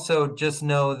think also just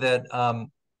know that,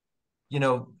 you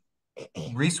know,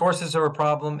 resources are a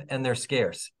problem and they're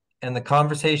scarce. And the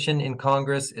conversation in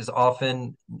Congress is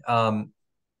often,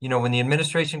 when the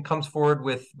administration comes forward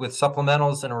with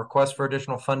supplementals and a request for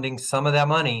additional funding, some of that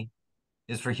money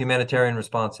is for humanitarian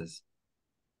responses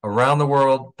around the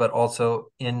world, but also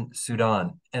in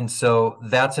Sudan. And so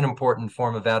that's an important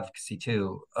form of advocacy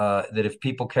too, that if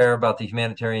people care about the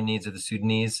humanitarian needs of the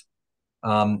Sudanese,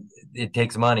 it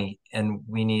takes money, and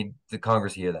we need the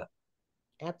Congress to hear that.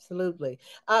 Absolutely.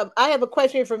 I have a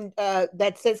question from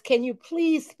that says, "Can you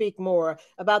please speak more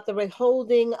about the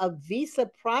withholding of visa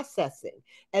processing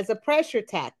as a pressure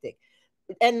tactic?"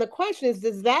 And the question is,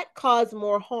 does that cause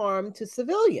more harm to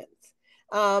civilians?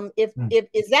 If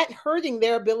is that hurting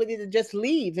their ability to just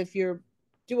leave if you're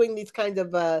doing these kind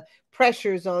of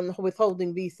pressures on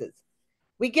withholding visas?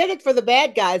 We get it for the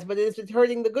bad guys, but is it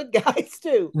hurting the good guys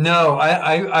too? No,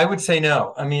 I would say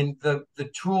no. I mean,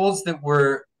 the tools that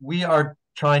we are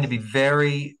trying to be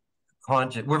very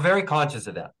conscious. We're very conscious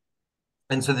of that.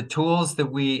 And so the tools that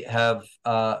we have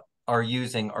are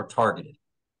using are targeted.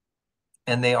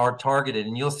 And they are targeted,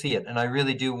 and you'll see it. And I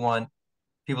really do want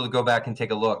people to go back and take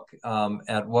a look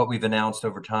at what we've announced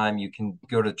over time. You can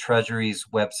go to Treasury's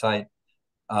website,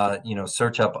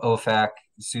 search up OFAC,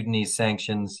 Sudanese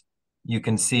sanctions. You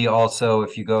can see also,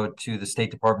 if you go to the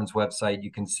State Department's website,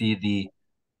 you can see the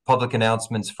public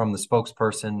announcements from the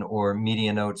spokesperson or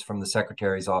media notes from the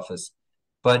secretary's office.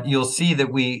 But you'll see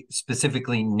that we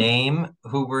specifically name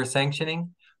who we're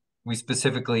sanctioning. We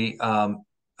specifically,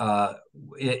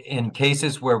 in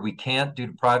cases where we can't due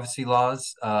to privacy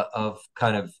laws of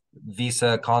kind of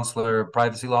visa consular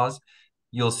privacy laws,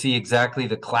 you'll see exactly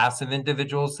the class of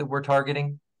individuals that we're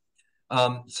targeting.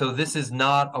 So this is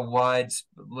not a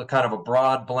kind of a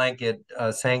broad blanket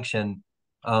sanction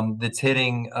that's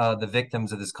hitting the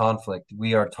victims of this conflict.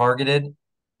 We are targeted,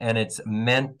 and it's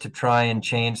meant to try and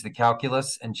change the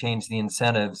calculus and change the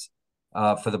incentives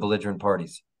for the belligerent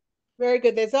parties. Very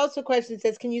good. There's also a question that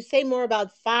says, "Can you say more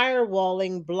about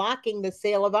firewalling blocking the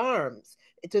sale of arms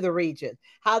to the region?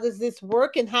 How does this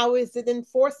work, and how is it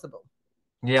enforceable?"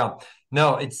 Yeah,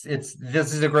 no, this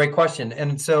is a great question.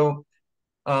 And so,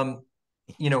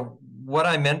 what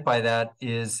I meant by that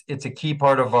is it's a key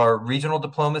part of our regional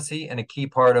diplomacy and a key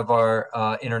part of our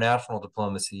international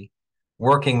diplomacy,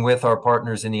 working with our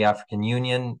partners in the African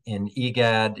Union, in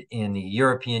IGAD, in the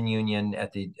European Union,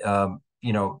 at the,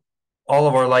 all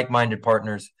of our like-minded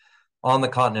partners on the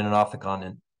continent and off the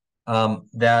continent,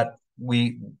 that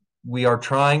we're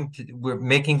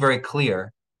making very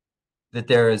clear that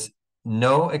there is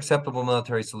no acceptable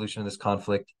military solution to this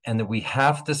conflict, and that we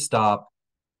have to stop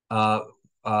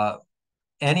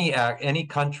any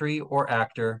country or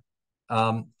actor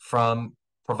from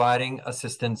providing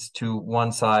assistance to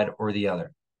one side or the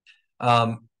other.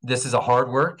 This is a hard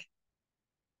work.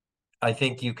 I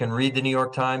think you can read the New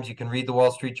York Times, you can read the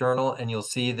Wall Street Journal, and you'll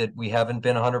see that we haven't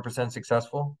been 100%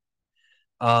 successful.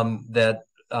 That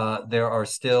there are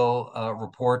still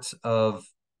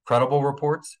credible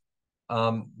reports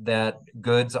that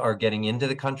goods are getting into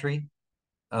the country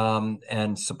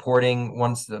and supporting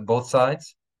both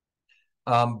sides.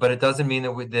 But it doesn't mean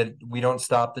that we don't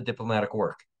stop the diplomatic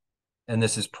work. And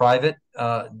this is private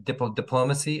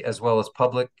diplomacy as well as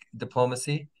public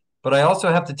diplomacy. But I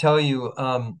also have to tell you,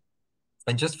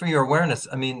 and just for your awareness,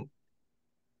 I mean,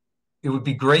 it would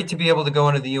be great to be able to go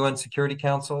into the UN Security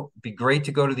Council. It'd be great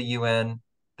to go to the UN.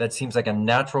 That seems like a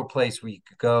natural place where you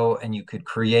could go and you could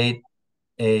create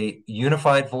a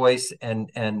unified voice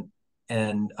and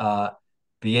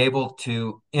be able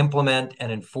to implement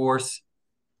and enforce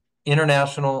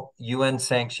international UN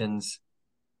sanctions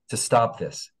to stop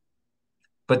this.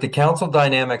 But the council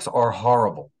dynamics are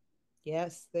horrible.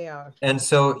 Yes, they are. And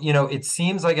so, it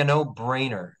seems like a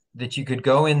no-brainer that you could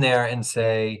go in there and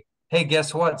say, hey,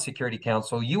 guess what, Security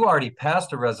Council? You already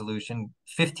passed a resolution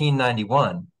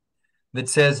 1591 that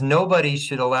says nobody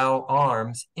should allow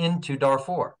arms into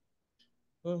Darfur.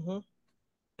 Mm-hmm.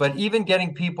 But even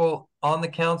getting people on the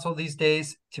council these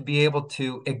days to be able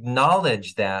to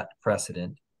acknowledge that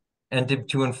precedent and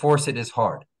to enforce it is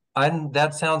hard.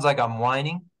 That sounds like I'm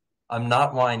whining. I'm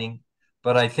not whining,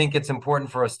 but I think it's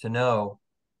important for us to know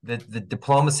that the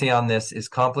diplomacy on this is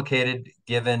complicated,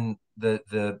 given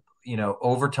the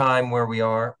over time where we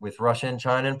are with Russia and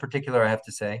China in particular. I have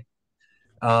to say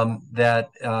that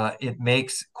it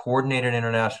makes coordinated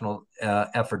international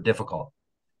effort difficult.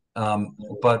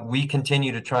 But we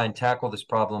continue to try and tackle this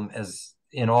problem as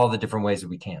in all the different ways that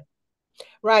we can.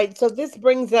 Right. So this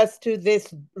brings us to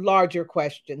this larger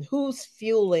question. Who's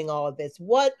fueling all of this?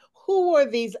 Who are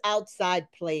these outside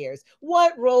players?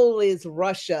 What role is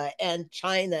Russia and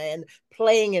China and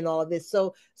playing in all of this?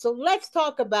 So let's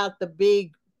talk about the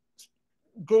big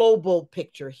global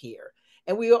picture here.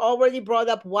 And we already brought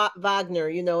up Wagner,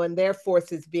 and their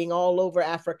forces being all over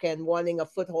Africa and wanting a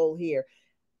foothold here.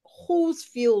 Who's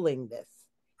fueling this?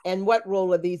 And what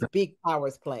role are these big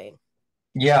powers playing?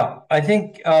 Yeah, I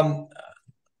think I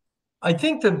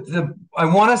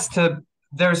want us to.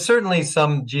 There's certainly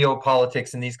some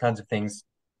geopolitics and these kinds of things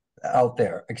out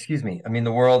there. Excuse me. I mean,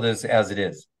 the world is as it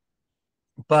is,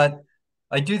 but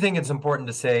I do think it's important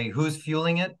to say who's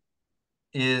fueling it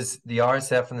is the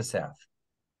RSF and the SAF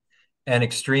and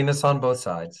extremists on both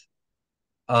sides.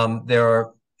 There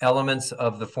are elements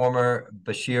of the former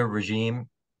Bashir regime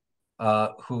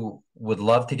who would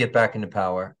love to get back into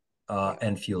power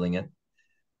and fueling it.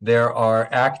 There are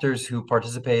actors who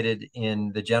participated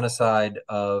in the genocide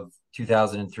of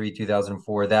 2003,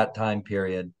 2004, that time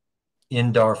period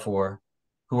in Darfur,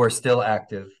 who are still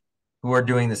active, who are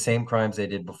doing the same crimes they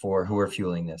did before, who are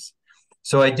fueling this.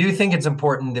 So I do think it's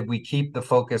important that we keep the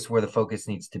focus where the focus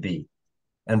needs to be.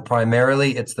 And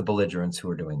primarily, it's the belligerents who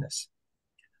are doing this.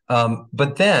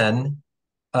 But then,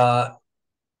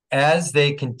 as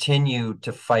they continue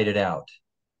to fight it out,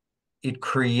 it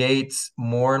creates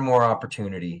more and more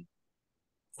opportunity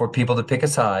for people to pick a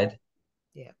side,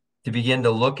 to begin to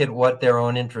look at what their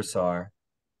own interests are,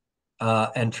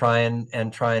 and try and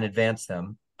advance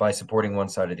them by supporting one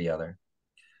side or the other.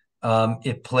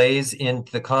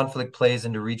 The conflict plays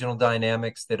into regional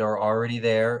dynamics that are already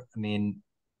there. I mean,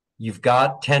 you've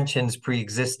got tensions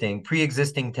pre-existing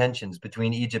tensions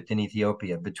between Egypt and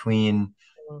Ethiopia, between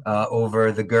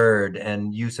over the GERD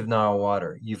and use of Nile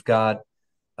water. You've got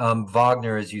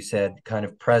Wagner, as you said, kind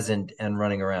of present and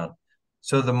running around.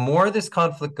 So the more this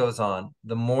conflict goes on,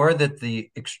 the more that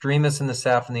the extremists in the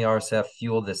SAF and the RSF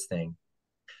fuel this thing,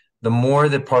 the more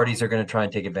that parties are going to try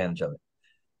and take advantage of it.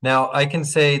 Now, I can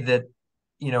say that,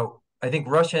 I think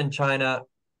Russia and China,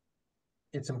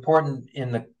 it's important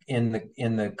in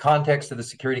the context of the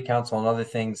Security Council and other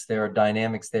things. There are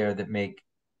dynamics there that make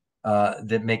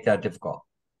that difficult.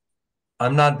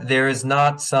 There is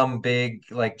not some big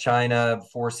like China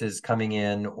forces coming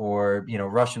in or,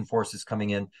 Russian forces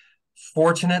coming in.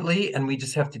 Fortunately, and we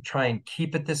just have to try and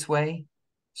keep it this way,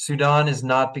 Sudan has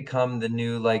not become the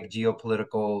new like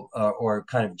geopolitical or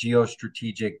kind of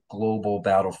geostrategic global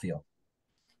battlefield.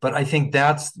 But I think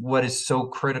that's what is so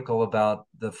critical about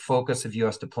the focus of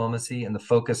U.S. diplomacy and the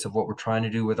focus of what we're trying to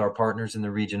do with our partners in the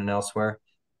region and elsewhere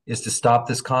is to stop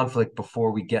this conflict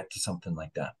before we get to something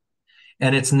like that.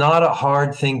 And it's not a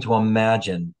hard thing to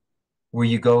imagine where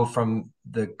you go from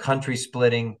the country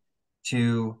splitting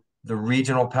to the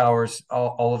regional powers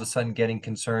all of a sudden getting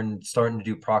concerned, starting to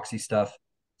do proxy stuff,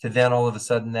 to then all of a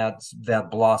sudden that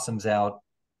blossoms out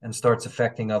and starts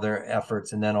affecting other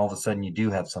efforts. And then all of a sudden you do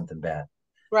have something bad.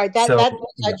 Right. That's what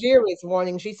Nigeria's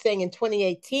warning. She's saying in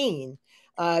 2018,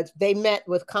 they met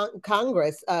with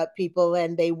Congress people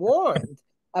and they warned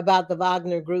about the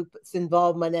Wagner Group's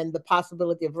involvement and the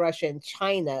possibility of Russia and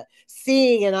China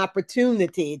seeing an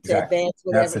opportunity to advance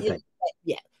whatever.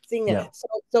 Seeing that.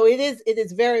 So it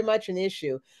is very much an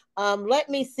issue. Let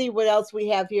me see what else we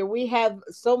have here. We have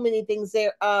so many things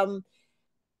there.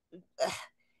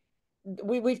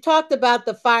 We've talked about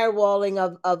the firewalling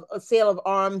of a sale of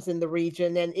arms in the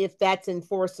region and if that's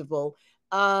enforceable.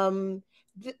 The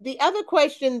other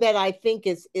question that I think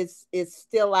is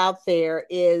still out there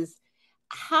is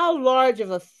how large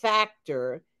of a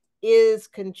factor is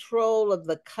control of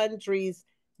the country's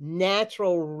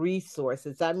natural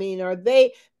resources? I mean,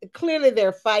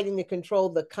 they're fighting to control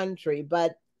the country,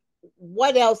 but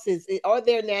what else are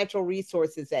there natural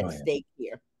resources at stake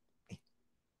here?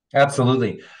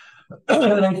 Absolutely.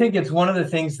 And I think it's one of the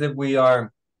things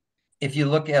that if you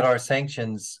look at our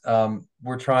sanctions,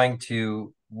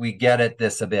 we get at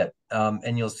this a bit.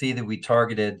 And you'll see that we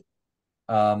targeted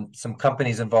some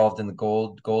companies involved in the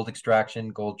gold extraction,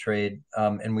 gold trade.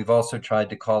 And we've also tried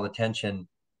to call attention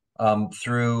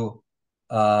through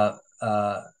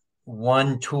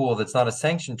one tool that's not a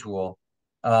sanction tool,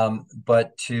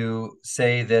 but to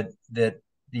say that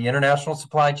the international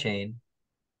supply chain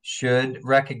should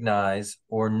recognize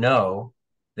or know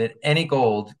that any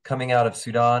gold coming out of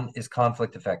Sudan is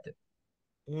conflict affected.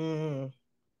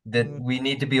 That we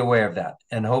need to be aware of that.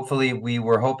 And hopefully we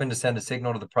were hoping to send a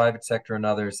signal to the private sector and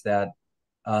others that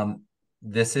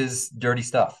this is dirty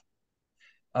stuff.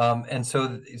 And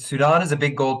so Sudan is a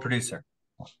big gold producer.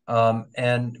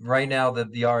 And right now,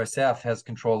 the RSF has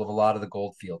control of a lot of the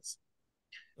gold fields.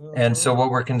 And Mhm. so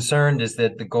what we're concerned is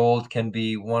that the gold can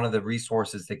be one of the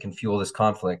resources that can fuel this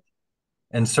conflict.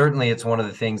 And certainly it's one of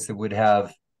the things that would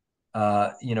have,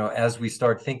 as we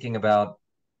start thinking about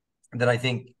that, I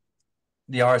think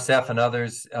the RSF and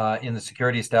others in the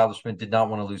security establishment did not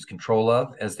want to lose control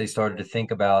of as they started to think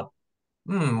about,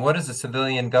 what does a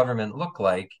civilian government look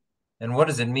like? And what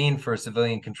does it mean for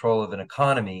civilian control of an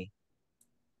economy?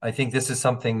 I think this is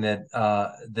something that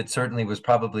certainly was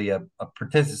probably a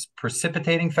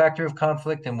precipitating factor of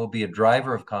conflict and will be a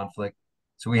driver of conflict.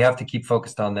 So we have to keep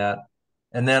focused on that.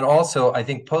 And then also, I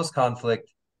think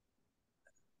post-conflict,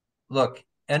 look,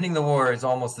 ending the war is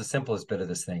almost the simplest bit of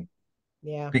this thing.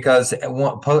 Yeah. Because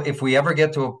if we ever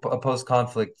get to a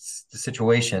post-conflict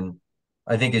situation,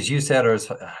 I think, as you said, or as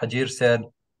Hajir said,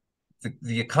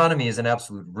 the economy is an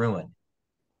absolute ruin.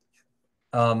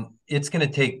 It's going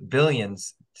to take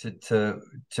billions to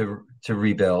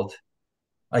rebuild.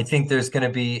 I think there's going to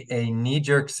be a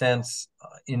knee-jerk sense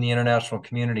in the international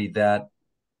community that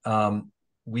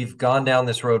we've gone down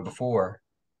this road before,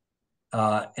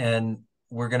 and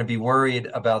we're going to be worried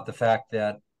about the fact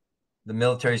that the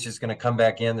military is just going to come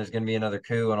back in. There's going to be another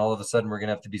coup, and all of a sudden we're going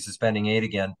to have to be suspending aid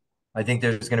again. I think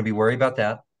there's going to be worry about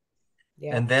that.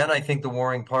 Yeah. And then I think the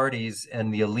warring parties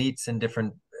and the elites in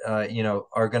different, are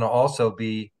going to also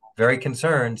be very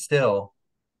concerned still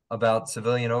about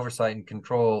civilian oversight and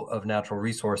control of natural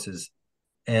resources.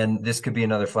 And this could be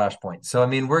another flashpoint. So, I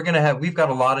mean, we've got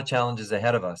a lot of challenges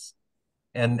ahead of us.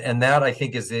 And that I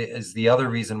think is the other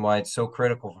reason why it's so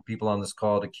critical for people on this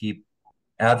call to keep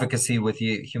advocacy with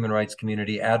the human rights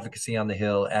community, advocacy on the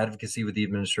Hill, advocacy with the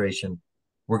administration.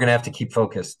 We're going to have to keep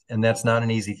focused. And that's not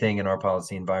an easy thing in our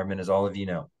policy environment, as all of you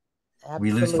know.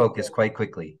 We lose Absolutely. focus quite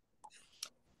quickly.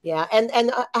 Yeah, and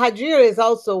Hajir is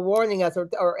also warning us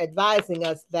or advising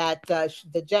us that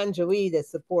the Janjaweed is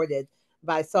supported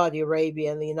by Saudi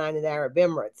Arabia and the United Arab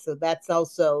Emirates. So that's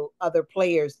also other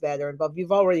players that are involved.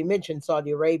 You've already mentioned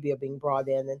Saudi Arabia being brought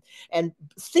in and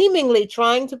seemingly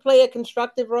trying to play a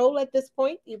constructive role at this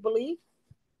point. You believe?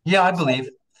 Yeah, I believe.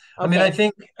 I mean,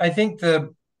 Okay. I think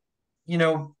you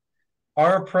know,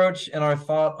 our approach and our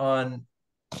thought on,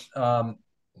 um,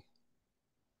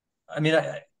 I mean,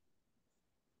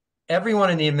 everyone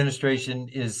in the administration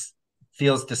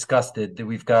feels disgusted that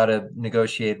we've got to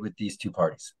negotiate with these two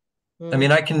parties. I Mm,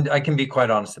 mean, I can be quite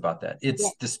honest about that. Yeah.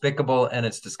 It's despicable and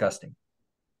it's disgusting.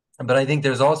 But I think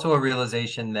there's also a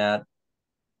realization that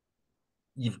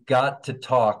you've got to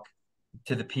talk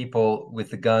to the people with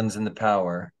the guns and the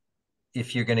power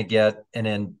if you're going to get an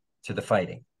end to the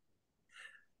fighting.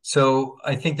 So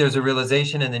I think there's a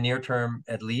realization in the near term,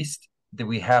 at least, that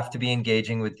we have to be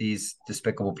engaging with these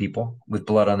despicable people with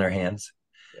blood on their hands.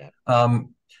 yeah.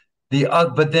 Um,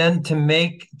 but then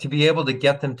to be able to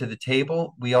get them to the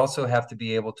table, we also have to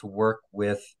be able to work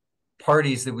with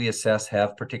parties that we assess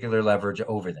have particular leverage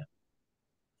over them.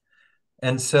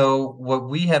 And so what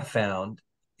we have found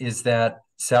is that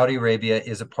Saudi Arabia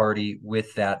is a party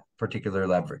with that particular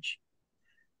leverage.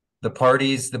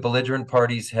 The belligerent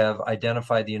parties have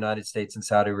identified the United States and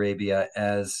Saudi Arabia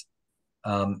as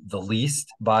the least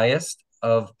biased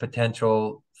of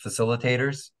potential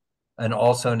facilitators. And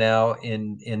also now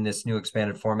in this new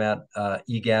expanded format,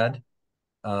 EGAD,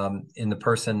 in the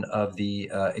person of the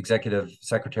executive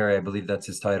secretary, I believe that's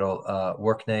his title,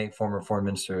 Workney, former foreign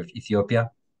minister of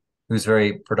Ethiopia, who's a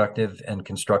very productive and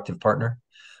constructive partner,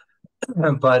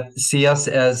 but see us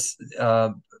as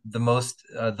the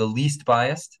least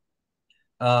biased.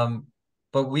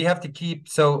 But we have to keep,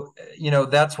 so,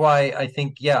 that's why I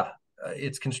think, yeah,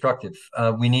 it's constructive.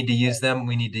 We need to use them.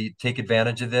 We need to take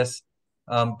advantage of this.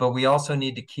 But we also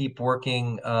need to keep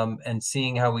working and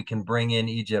seeing how we can bring in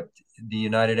Egypt, the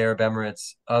United Arab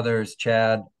Emirates, others,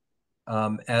 Chad,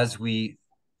 as we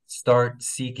start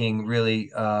seeking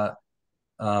really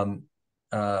um,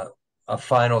 a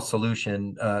final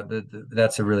solution.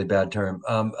 That's a really bad term.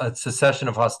 A cessation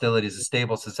of hostilities, a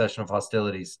stable cessation of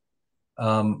hostilities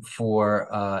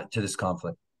to this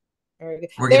conflict. Very good.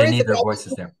 We're going There to is need their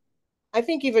voices there. I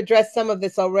think you've addressed some of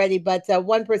this already, but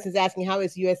one person is asking how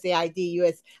is USAID,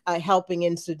 US helping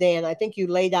in Sudan? I think you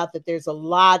laid out that there's a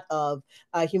lot of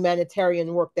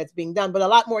humanitarian work that's being done, but a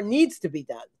lot more needs to be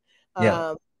done.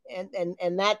 Yeah. Um,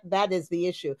 and that is the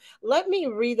issue. Let me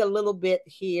read a little bit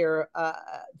here,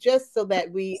 just so that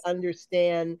we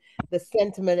understand the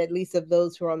sentiment, at least of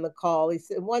those who are on the call. He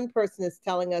said, one person is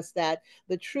telling us that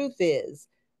the truth is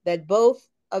that both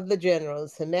of the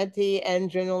generals, Hemeti and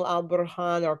General Al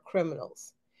Burhan, are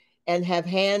criminals and have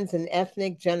hands in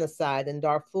ethnic genocide in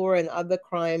Darfur and other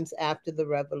crimes after the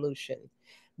revolution.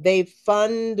 They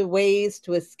fund ways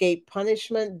to escape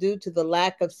punishment due to the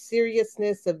lack of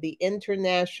seriousness of the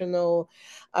international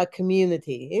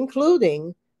community,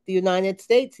 including the United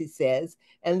States, he says,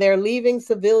 and they're leaving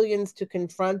civilians to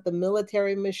confront the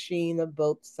military machine of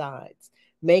both sides,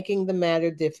 making the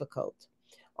matter difficult.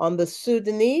 On the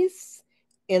Sudanese,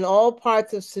 in all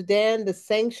parts of Sudan, the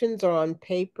sanctions are on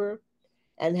paper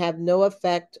and have no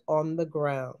effect on the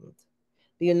ground.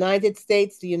 The United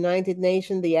States, the United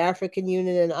Nations, the African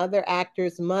Union, and other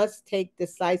actors must take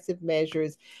decisive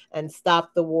measures and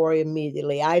stop the war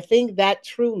immediately. I think that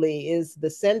truly is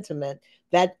the sentiment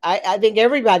that I think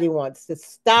everybody wants to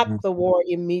stop Mhm. the war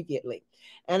immediately.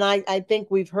 And I think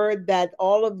we've heard that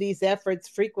all of these efforts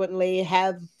frequently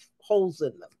have holes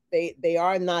in them. They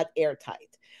are not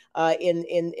airtight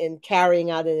in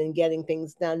carrying out and in getting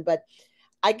things done. But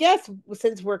I guess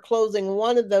since we're closing,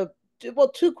 one of the well,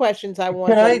 two questions I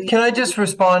want to leave. Can I just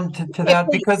respond to Yeah, that?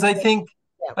 please. Because Yeah.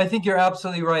 I think you're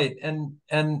absolutely right. And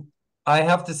I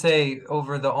have to say,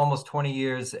 over the almost 20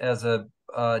 years as a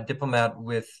diplomat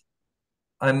with,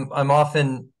 I'm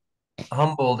often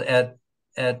humbled at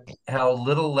how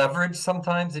little leverage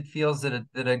sometimes it feels that a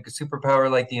superpower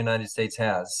like the United States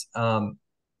has.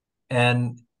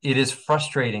 And it is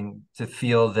frustrating to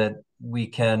feel that we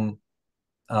can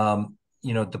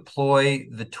deploy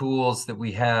the tools that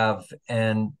we have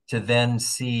and to then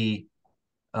see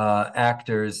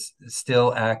actors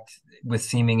still act with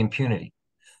seeming impunity.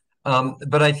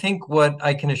 But I think what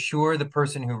I can assure the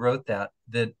person who wrote that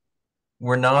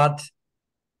we're not,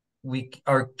 we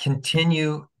are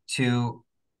continue to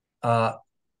uh,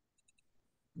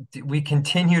 we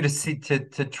continue to see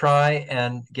to try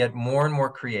and get more and more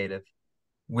creative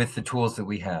with the tools that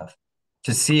we have,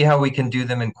 to see how we can do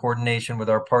them in coordination with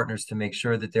our partners to make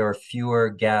sure that there are fewer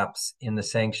gaps in the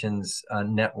sanctions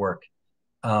network,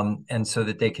 and so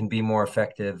that they can be more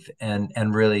effective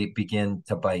and really begin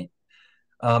to bite.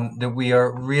 That we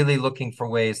are really looking for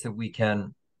ways that we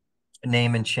can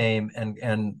name and shame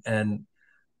and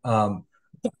um,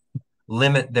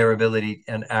 limit their ability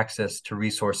and access to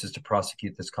resources to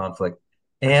prosecute this conflict.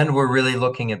 And we're really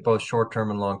looking at both short-term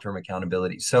and long-term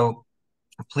accountability. So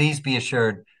please be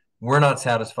assured, we're not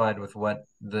satisfied with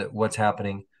what's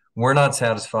happening. We're not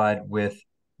satisfied with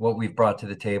what we've brought to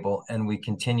the table, and we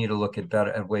continue to look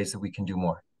at ways that we can do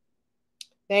more.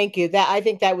 Thank you. That I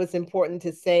think that was important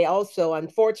to say. Also,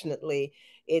 unfortunately,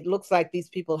 it looks like these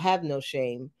people have no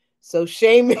shame. So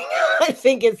shaming, I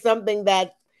think, is something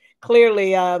that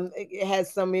clearly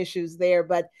has some issues there.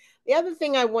 But the other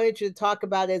thing I wanted you to talk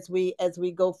about as we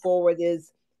go forward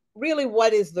is really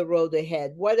what is the road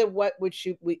ahead. What would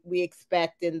we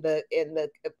expect in the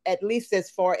at least as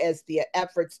far as the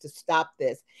efforts to stop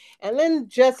this, and then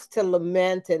just to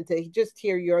lament and to just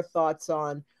hear your thoughts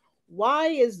on why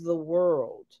is the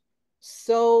world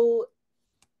so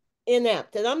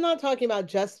inept? And I'm not talking about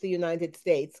just the United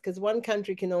States, because one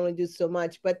country can only do so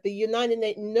much, but the United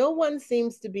Nations, no one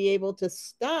seems to be able to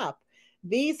stop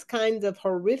these kinds of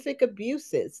horrific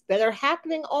abuses that are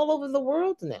happening all over the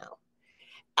world now.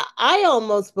 I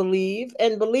almost believe,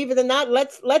 and believe it or not,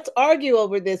 let's argue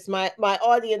over this. My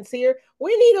audience here,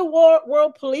 we need a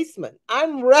world policeman.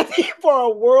 I'm ready for a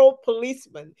world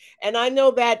policeman, and I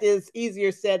know that is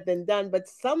easier said than done. But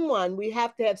someone, we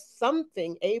have to have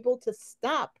something able to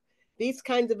stop these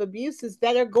kinds of abuses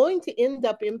that are going to end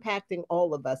up impacting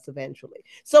all of us eventually.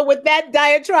 So, with that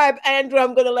diatribe, Andrew,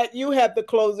 I'm going to let you have the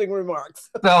closing remarks.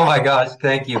 Oh my gosh,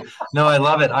 thank you. No, I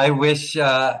love it. I wish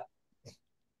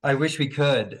we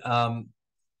could.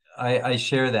 I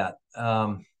share that.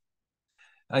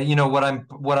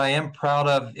 What I am proud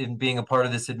of in being a part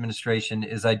of this administration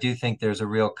is I do think there's a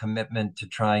real commitment to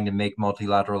trying to make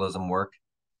multilateralism work.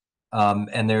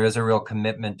 And there is a real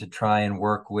commitment to try and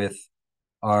work with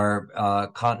our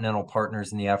continental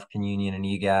partners in the African Union and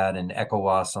IGAD and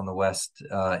ECOWAS on the West,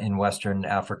 in Western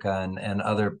Africa, and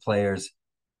other players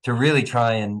to really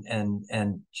try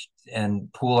and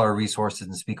pool our resources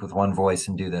and speak with one voice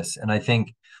and do this. And I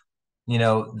think,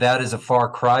 that is a far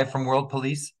cry from world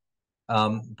police.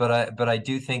 But I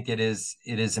do think it is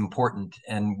important,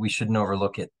 and we shouldn't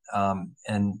overlook it.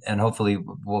 And hopefully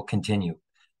we'll continue.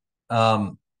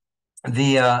 In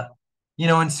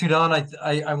Sudan,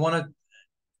 I want to.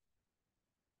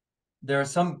 There are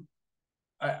some.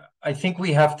 I think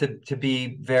we have to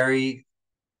be very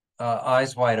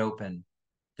eyes wide open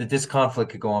that this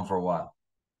conflict could go on for a while.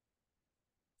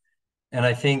 And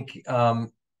I think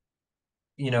the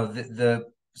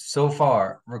so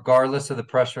far, regardless of the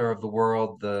pressure of the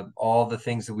world, all the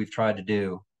things that we've tried to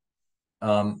do,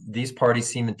 these parties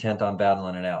seem intent on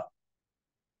battling it out,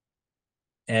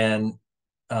 and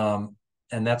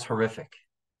and that's horrific.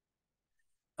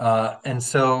 And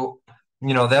so,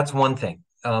 that's one thing,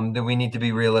 that we need to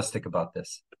be realistic about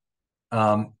this.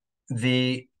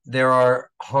 There are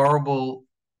horrible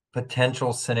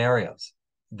potential scenarios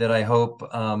that I hope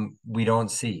we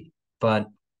don't see. But,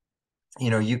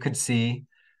 you could see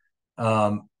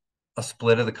a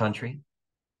split of the country.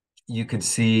 You could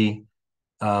see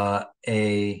a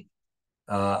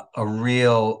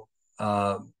real,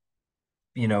 an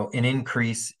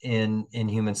increase in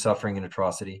human suffering and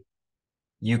atrocity.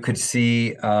 You could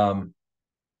see, an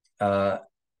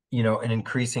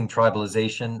increasing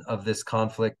tribalization of this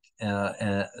conflict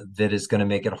that is going to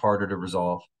make it harder to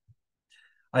resolve.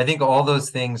 I think all those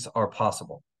things are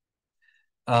possible.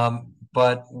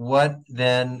 But what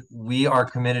then we are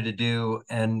committed to do,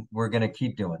 and we're going to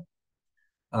keep doing,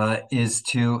 is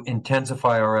to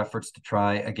intensify our efforts to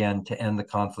try again to end the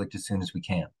conflict as soon as we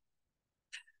can.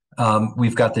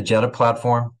 We've got the JEDA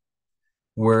platform.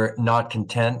 We're not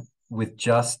content with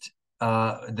just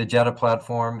the JEDA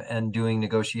platform and doing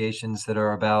negotiations that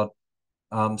are about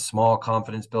small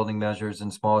confidence building measures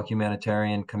and small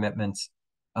humanitarian commitments.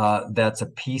 That's a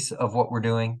piece of what we're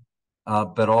doing,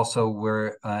 but also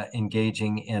we're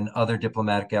engaging in other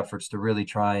diplomatic efforts to really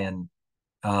try and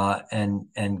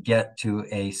get to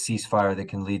a ceasefire that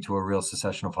can lead to a real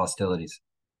cessation of hostilities.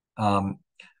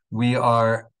 We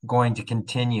are going to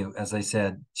continue, as I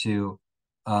said, to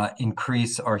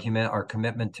increase our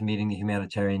commitment to meeting the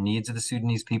humanitarian needs of the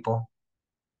Sudanese people.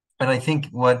 And I think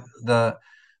what the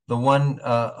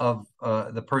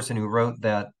person who wrote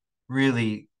that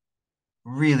really,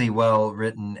 really well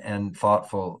written and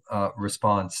thoughtful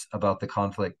response about the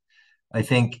conflict, I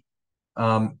think,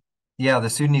 the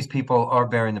Sudanese people are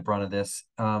bearing the brunt of this,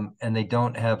 and they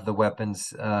don't have the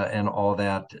weapons and all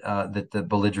that that the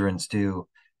belligerents do.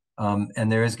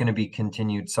 And there is going to be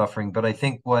continued suffering. But I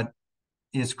think what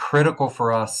is critical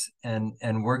for us,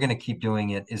 and we're going to keep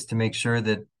doing it, is to make sure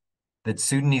that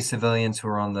Sudanese civilians who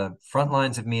are on the front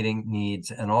lines of meeting needs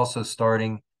and also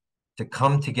starting to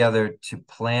come together to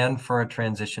plan for a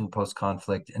transition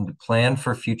post-conflict and to plan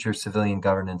for future civilian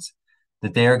governance,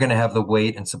 that they are going to have the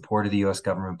weight and support of the U.S.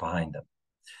 government behind them.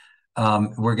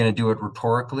 We're going to do it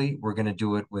rhetorically. We're going to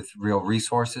do it with real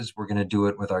resources. We're going to do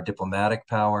it with our diplomatic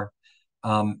power.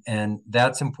 And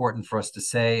that's important for us to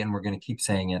say, and we're going to keep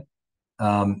saying it.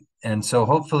 And so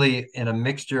hopefully in a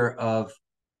mixture of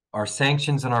our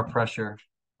sanctions and our pressure,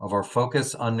 of our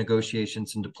focus on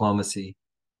negotiations and diplomacy,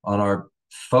 on our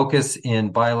focus in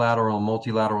bilateral and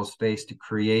multilateral space to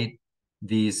create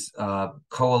these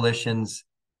coalitions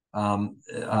around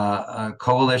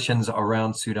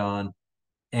Sudan,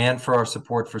 and for our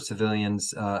support for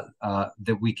civilians,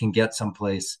 that we can get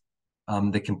someplace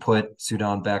that can put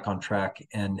Sudan back on track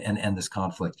and end this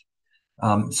conflict.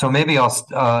 So maybe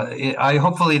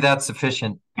hopefully that's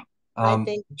sufficient.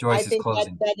 Joyce is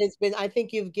closing. That has been, I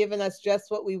think you've given us just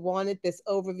what we wanted, this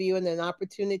overview and an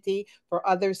opportunity for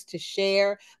others to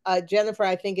share. Jennifer,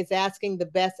 I think, is asking the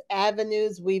best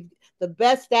avenues. The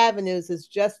best avenues is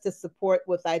just to support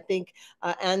what I think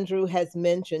Andrew has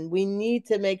mentioned. We need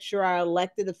to make sure our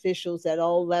elected officials at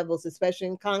all levels, especially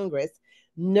in Congress,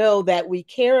 know that we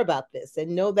care about this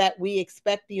and know that we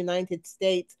expect the United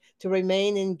States to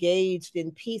remain engaged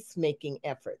in peacemaking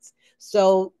efforts.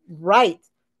 So,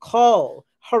 call,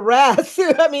 harass,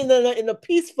 I mean, in a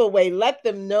peaceful way, let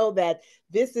them know that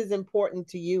this is important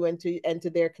to you and to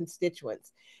their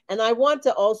constituents. And I want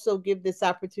to also give this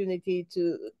opportunity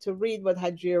to read what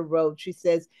Hajir wrote. She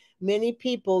says, many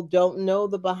people don't know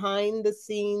the behind the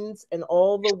scenes and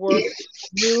all the work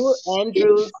you,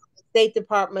 Andrew, State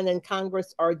Department and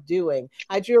Congress are doing.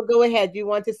 Hajir, go ahead. Do you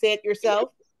want to say it yourself?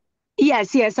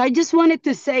 Yes. I just wanted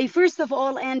to say, first of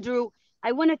all, Andrew,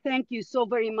 I want to thank you so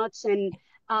very much. And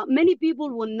many people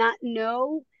will not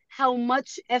know how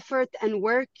much effort and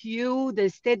work you, the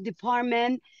State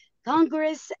Department,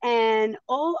 Congress, and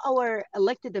all our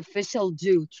elected officials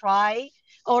do.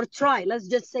 Let's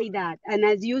just say that. And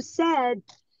as you said,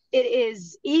 it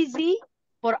is easy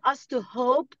for us to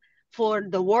hope for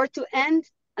the war to end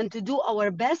and to do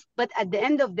our best. But at the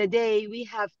end of the day, we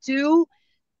have two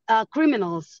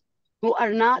criminals who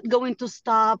are not going to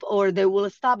stop, or they will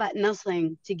stop at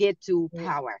nothing to get to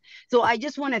power. So I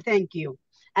just want to thank you.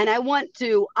 And I want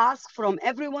to ask from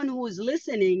everyone who is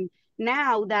listening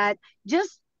now that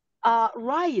just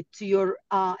write to your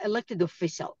elected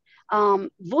official.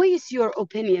 Voice your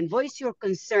opinion, voice your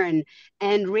concern,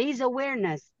 and raise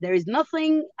awareness. There is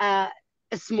nothing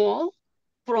small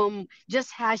from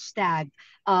just hashtag,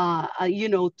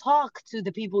 talk to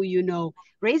the people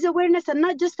raise awareness, and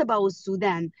not just about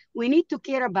Sudan. We need to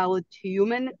care about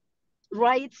human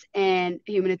rights and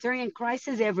humanitarian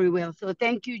crisis everywhere. So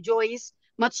thank you, Joyce,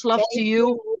 Much love to Thank you.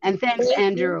 you. And thanks, Thank you.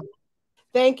 Andrew.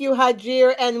 Thank you,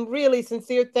 Hajir, and really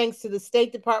sincere thanks to the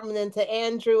State Department and to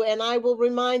Andrew. And I will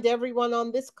remind everyone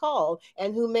on this call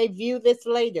and who may view this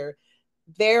later,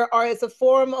 is a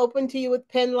forum open to you with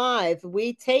Penn Live.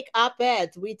 We take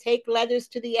op-eds, we take letters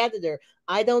to the editor.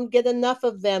 I don't get enough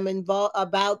of them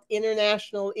about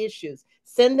international issues.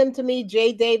 Send them to me,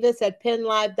 jdavis at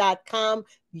pennlive.com.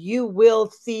 You will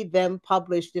see them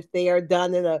published if they are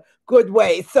done in a good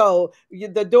way. So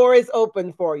the door is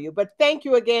open for you. But thank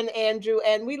you again, Andrew.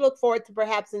 And we look forward to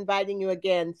perhaps inviting you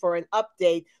again for an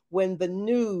update when the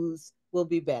news will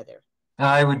be better.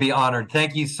 I would be honored.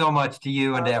 Thank you so much to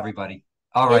you and to everybody.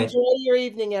 All right. Enjoy your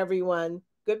evening, everyone.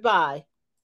 Goodbye.